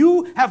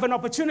an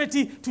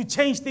opportunity to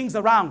change things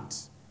around.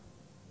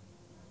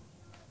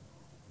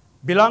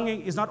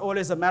 Belonging is not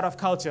always a matter of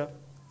culture.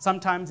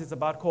 Sometimes it's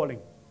about calling.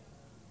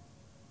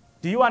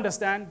 Do you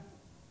understand?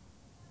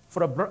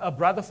 For a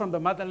brother from the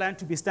motherland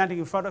to be standing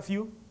in front of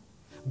you,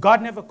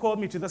 God never called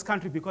me to this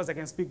country because I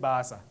can speak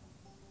Bahasa.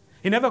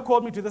 He never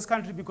called me to this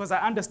country because I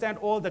understand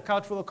all the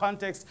cultural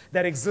context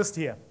that exists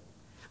here.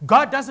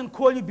 God doesn't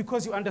call you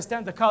because you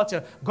understand the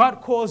culture.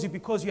 God calls you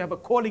because you have a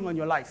calling on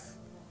your life.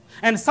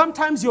 And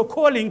sometimes your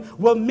calling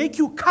will make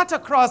you cut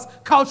across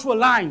cultural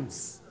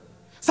lines.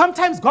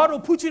 Sometimes God will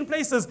put you in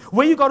places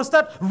where you got to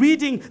start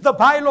reading the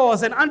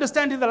bylaws and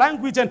understanding the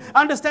language and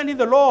understanding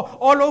the law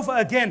all over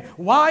again.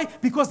 Why?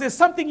 Because there's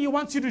something He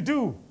wants you to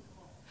do.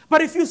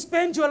 But if you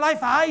spend your life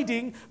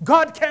hiding,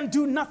 God can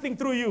do nothing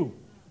through you.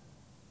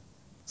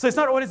 So it's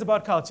not always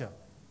about culture.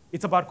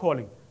 It's about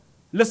calling.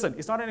 Listen,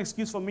 it's not an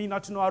excuse for me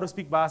not to know how to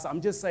speak Bahasa.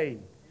 I'm just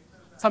saying.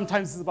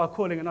 Sometimes it's about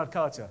calling and not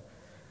culture.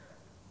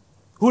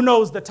 Who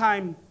knows the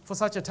time for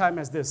such a time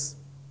as this?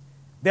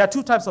 There are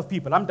 2 types of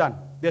people. I'm done.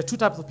 There are 2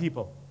 types of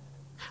people.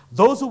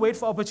 Those who wait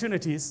for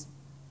opportunities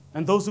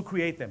and those who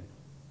create them.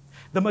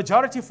 The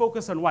majority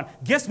focus on one.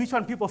 Guess which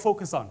one people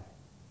focus on?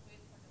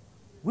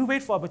 We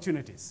wait for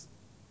opportunities.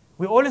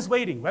 We're always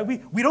waiting, right?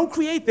 We don't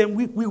create them,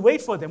 we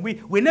wait for them.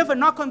 We never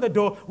knock on the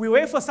door. We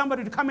wait for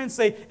somebody to come and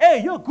say,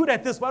 hey, you're good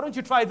at this, why don't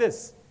you try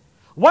this?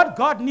 What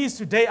God needs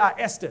today are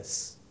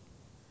Esthers.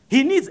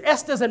 He needs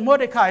Esthers and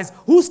Mordecais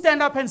who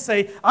stand up and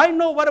say, I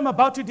know what I'm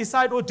about to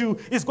decide or do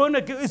is going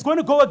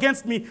to go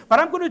against me, but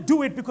I'm going to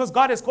do it because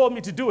God has called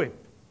me to do it.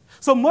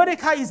 So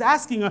Mordecai is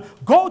asking her,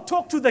 go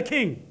talk to the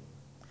king.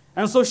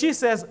 And so she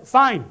says,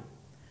 fine,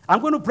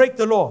 I'm going to break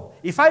the law.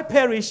 If I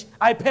perish,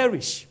 I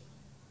perish.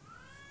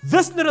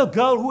 This little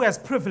girl who has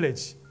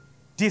privilege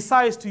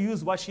decides to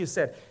use what she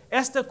said.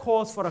 Esther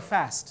calls for a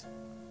fast.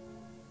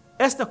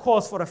 Esther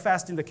calls for a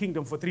fast in the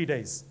kingdom for 3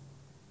 days.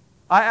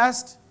 I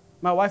asked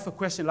my wife a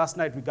question last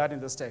night regarding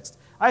this text.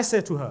 I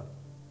said to her,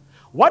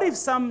 what if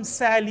some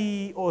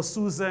Sally or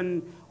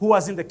Susan who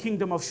was in the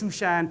kingdom of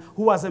Shushan,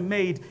 who was a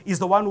maid, is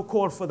the one who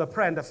called for the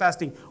prayer and the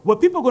fasting? Were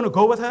people going to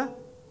go with her?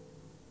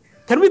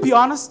 Can we be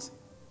honest?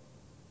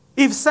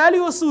 If Sally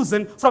or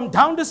Susan from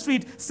down the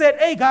street said,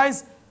 hey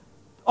guys,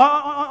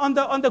 on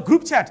the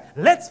group chat,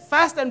 let's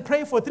fast and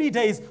pray for 3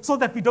 days so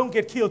that we don't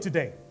get killed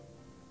today,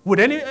 would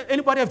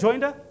anybody have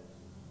joined her?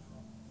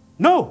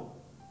 No.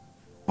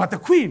 But the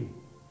queen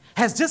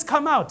has just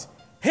come out.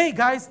 Hey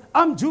guys,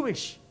 I'm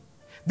Jewish.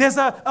 There's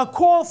a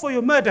call for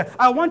your murder.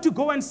 I want to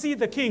go and see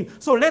the king,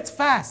 so let's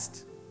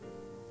fast.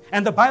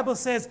 And the Bible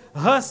says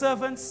her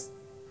servants,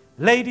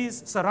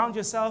 ladies, surround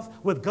yourself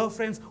with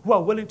girlfriends who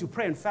are willing to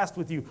pray and fast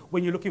with you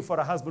when you're looking for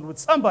a husband with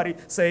somebody.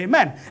 Say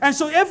amen. And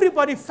so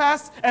everybody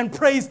fasts and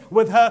prays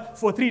with her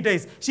for 3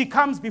 days. She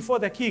comes before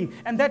the king,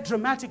 and that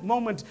dramatic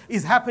moment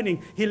is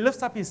happening. He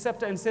lifts up his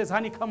scepter and says,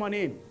 honey, come on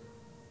in.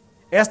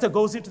 Esther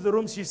goes into the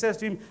room. She says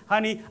to him,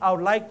 honey, I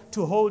would like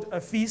to hold a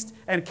feast,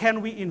 and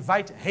can we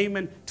invite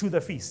Haman to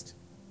the feast?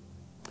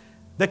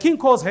 The king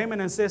calls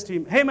Haman and says to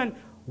him, Haman,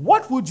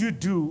 what would you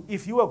do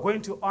if you were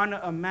going to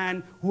honor a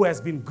man who has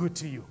been good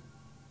to you?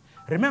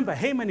 Remember,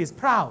 Haman is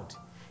proud.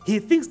 He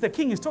thinks the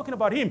king is talking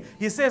about him.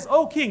 He says,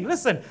 oh, king,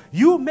 listen,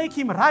 you make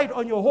him ride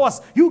on your horse.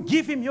 You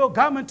give him your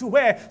garment to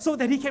wear so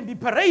that he can be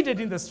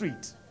paraded in the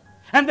street.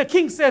 And the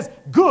king says,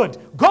 good,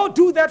 go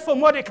do that for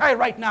Mordecai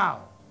right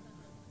now.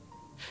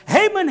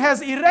 Haman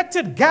has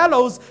erected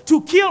gallows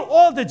to kill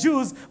all the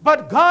Jews,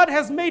 but God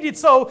has made it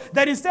so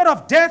that instead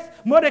of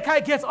death, Mordecai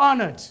gets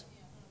honored.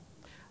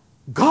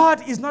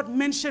 God is not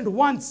mentioned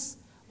once,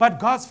 but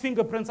God's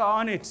fingerprints are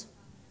on it.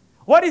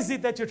 What is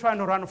it that you're trying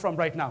to run from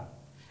right now?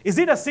 Is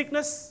it a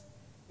sickness?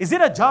 Is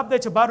it a job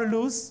that you're about to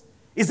lose?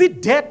 Is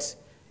it debt?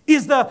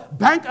 Is the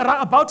bank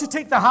about to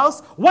take the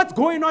house? What's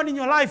going on in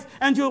your life?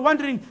 And you're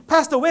wondering,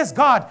 Pastor, where's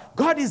God?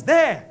 God is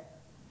there.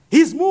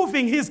 He's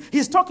moving.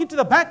 He's talking to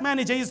the bank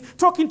manager. He's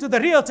talking to the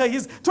realtor.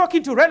 He's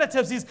talking to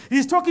relatives.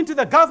 He's talking to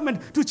the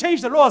government to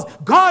change the laws.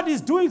 God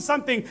is doing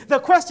something. The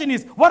question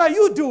is, what are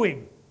you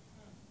doing?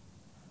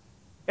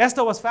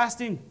 Esther was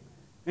fasting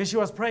and she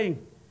was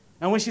praying.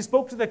 And when she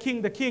spoke to the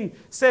king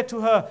said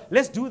to her,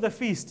 let's do the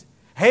feast.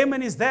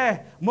 Haman is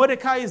there.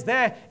 Mordecai is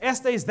there.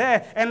 Esther is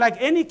there. And like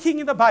any king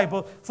in the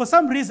Bible, for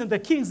some reason, the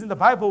kings in the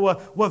Bible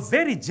were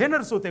very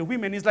generous with their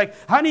women. He's like,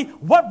 honey,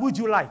 what would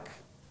you like?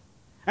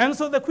 And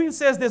so the queen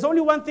says, there's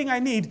only one thing I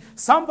need.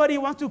 Somebody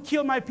wants to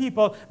kill my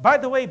people. By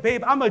the way,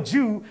 babe, I'm a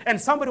Jew, and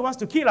somebody wants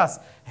to kill us.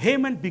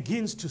 Haman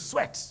begins to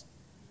sweat.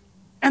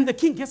 And the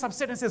king gets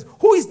upset and says,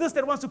 who is this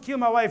that wants to kill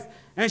my wife?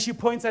 And she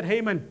points at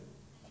Haman.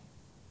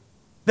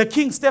 The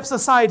king steps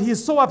aside.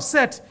 He's so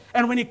upset.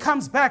 And when he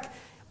comes back,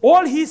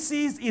 all he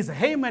sees is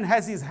Haman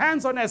has his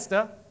hands on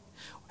Esther.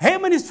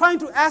 Haman is trying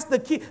to ask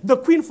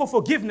the queen for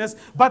forgiveness,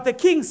 but the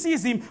king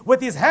sees him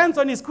with his hands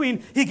on his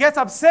queen. He gets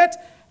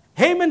upset.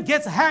 Haman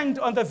gets hanged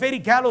on the very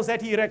gallows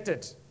that he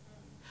erected.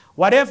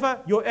 Whatever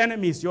your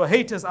enemies, your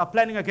haters are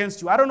planning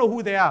against you, I don't know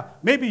who they are.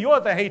 Maybe you're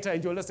the hater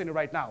and you're listening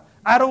right now.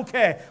 I don't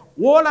care.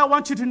 All I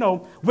want you to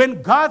know,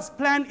 when God's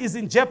plan is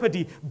in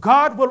jeopardy,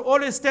 God will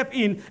always step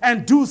in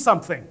and do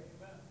something.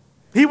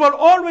 He will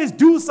always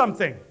do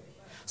something.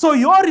 So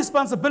your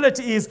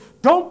responsibility is,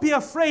 don't be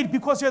afraid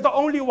because you're the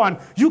only one.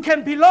 You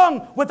can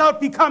belong without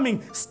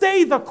becoming.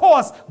 Stay the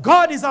course.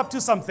 God is up to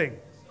something.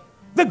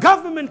 The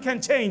government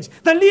can change.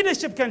 The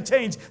leadership can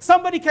change.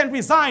 Somebody can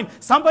resign.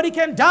 Somebody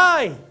can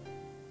die.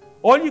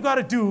 All you got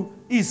to do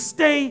is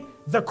stay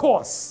the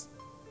course.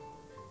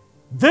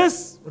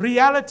 This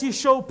reality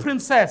show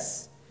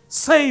princess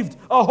saved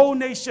a whole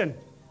nation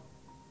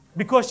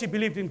because she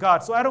believed in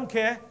God. So I don't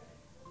care.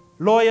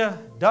 Lawyer,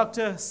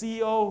 doctor,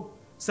 CEO,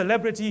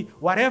 celebrity,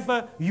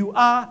 whatever you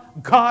are,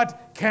 God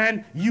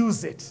can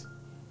use it.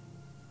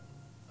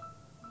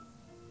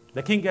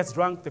 The king gets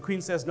drunk. The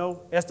queen says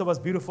no. Esther was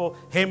beautiful.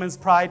 Haman's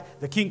pride.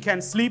 The king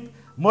can't sleep.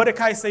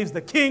 Mordecai saves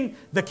the king.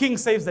 The king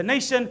saves the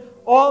nation.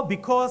 All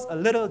because a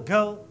little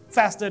girl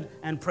fasted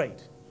and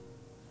prayed.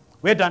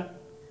 We're done.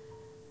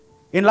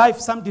 In life,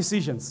 some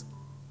decisions,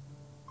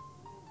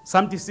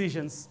 some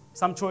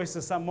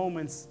choices, some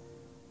moments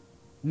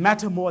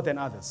matter more than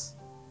others.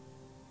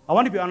 I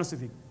want to be honest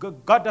with you.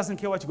 God doesn't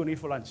care what you're going to eat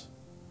for lunch.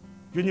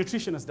 Your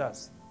nutritionist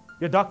does.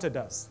 Your doctor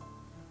does.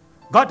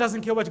 God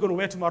doesn't care what you're going to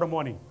wear tomorrow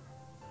morning.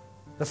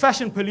 The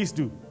fashion police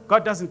do.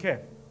 God doesn't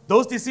care.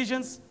 Those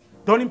decisions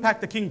don't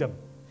impact the kingdom.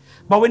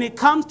 But when it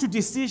comes to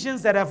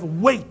decisions that have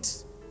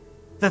weight,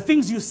 the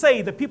things you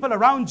say, the people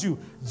around you,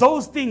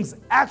 those things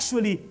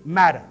actually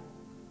matter.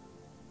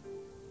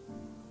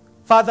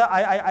 Father,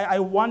 I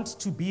want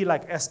to be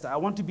like Esther. I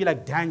want to be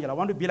like Daniel. I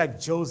want to be like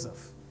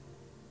Joseph.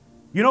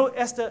 You know,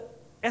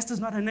 Esther's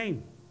not her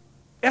name.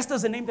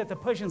 Esther's a name that the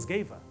Persians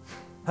gave her.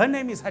 Her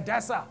name is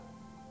Hadassah,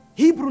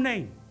 Hebrew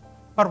name.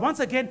 But once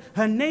again,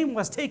 her name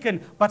was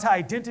taken, but her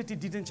identity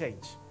didn't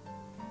change.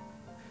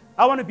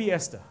 I want to be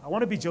Esther. I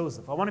want to be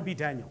Joseph. I want to be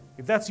Daniel.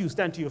 If that's you,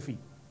 stand to your feet.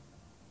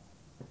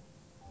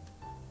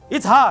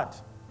 It's hard.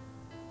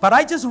 But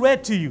I just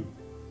read to you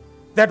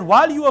that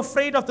while you're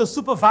afraid of the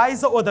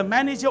supervisor or the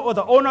manager or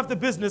the owner of the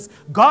business,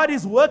 God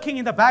is working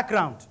in the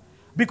background.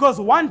 Because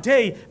one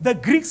day, the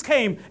Greeks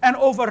came and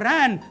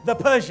overran the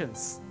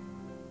Persians.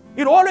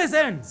 It always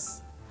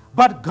ends.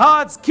 But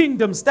God's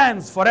kingdom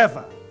stands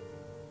forever.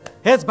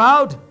 Heads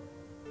bowed,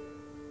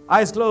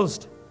 eyes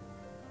closed.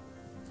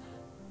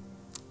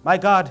 My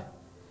God,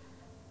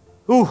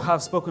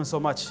 I've spoken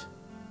so much.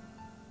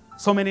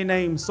 So many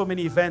names, so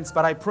many events,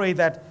 but I pray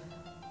that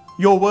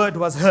your word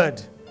was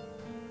heard.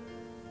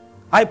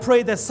 I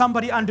pray that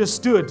somebody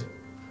understood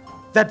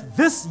that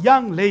this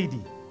young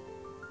lady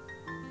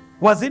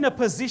was in a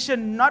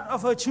position not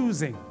of her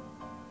choosing,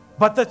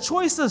 but the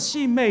choices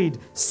she made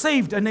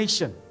saved a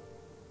nation.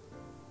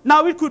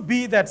 Now, it could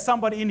be that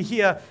somebody in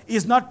here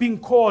is not being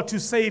called to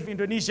save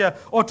Indonesia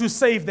or to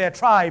save their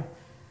tribe,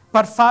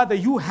 but Father,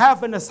 you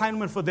have an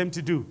assignment for them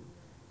to do.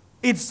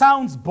 It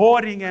sounds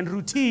boring and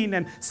routine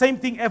and same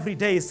thing every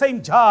day,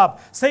 same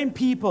job, same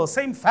people,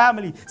 same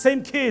family,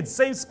 same kids,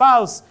 same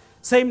spouse,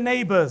 same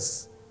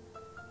neighbors.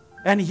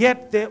 And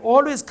yet there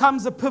always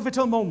comes a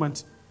pivotal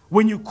moment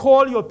when you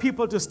call your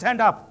people to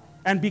stand up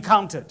and be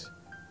counted.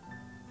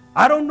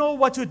 I don't know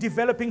what you're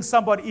developing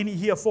somebody in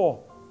here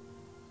for.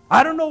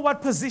 I don't know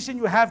what position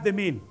you have them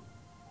in.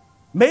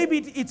 Maybe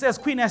it's as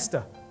Queen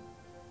Esther.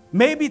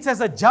 Maybe it's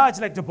as a judge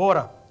like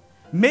Deborah.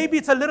 Maybe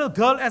it's a little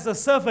girl as a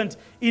servant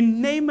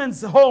in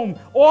Naaman's home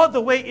all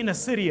the way in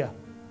Assyria.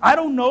 I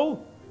don't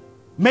know.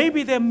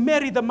 Maybe they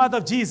married the mother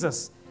of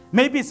Jesus.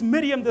 Maybe it's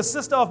Miriam, the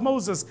sister of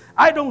Moses.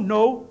 I don't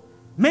know.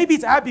 Maybe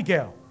it's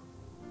Abigail.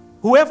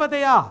 Whoever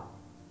they are,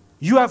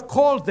 you have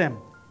called them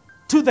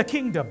to the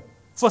kingdom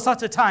for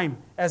such a time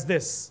as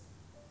this.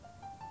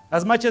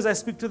 As much as I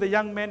speak to the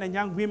young men and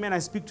young women, I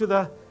speak to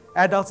the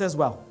adults as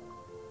well.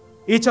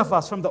 Each of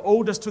us, from the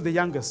oldest to the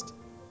youngest,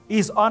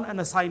 is on an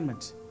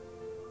assignment.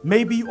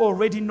 Maybe you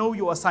already know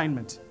your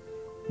assignment.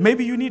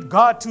 Maybe you need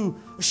God to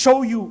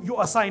show you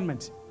your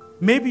assignment.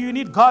 Maybe you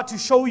need God to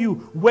show you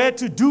where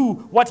to do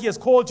what He has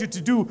called you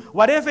to do.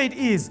 Whatever it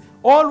is,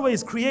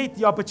 always create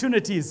the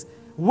opportunities.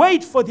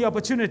 Wait for the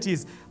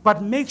opportunities,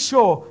 but make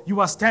sure you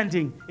are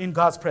standing in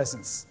God's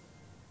presence.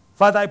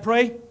 Father, I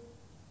pray,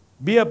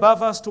 be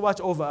above us to watch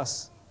over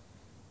us.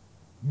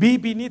 Be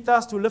beneath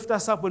us to lift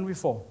us up when we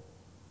fall.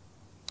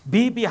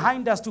 Be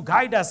behind us to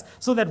guide us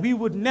so that we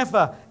would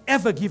never,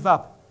 ever give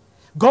up.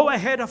 Go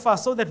ahead of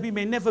us so that we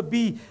may never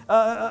be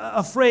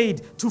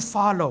afraid to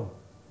follow.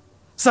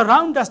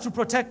 Surround us to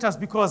protect us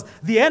because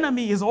the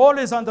enemy is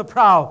always on the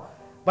prowl.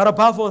 But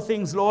above all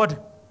things, Lord,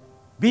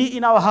 be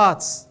in our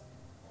hearts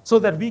so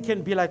that we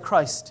can be like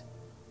Christ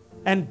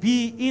and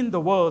be in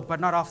the world but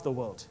not of the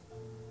world.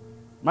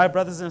 My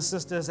brothers and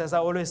sisters, as I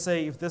always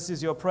say, if this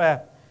is your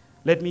prayer,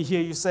 let me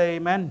hear you say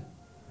amen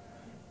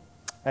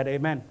and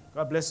amen.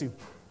 God bless you.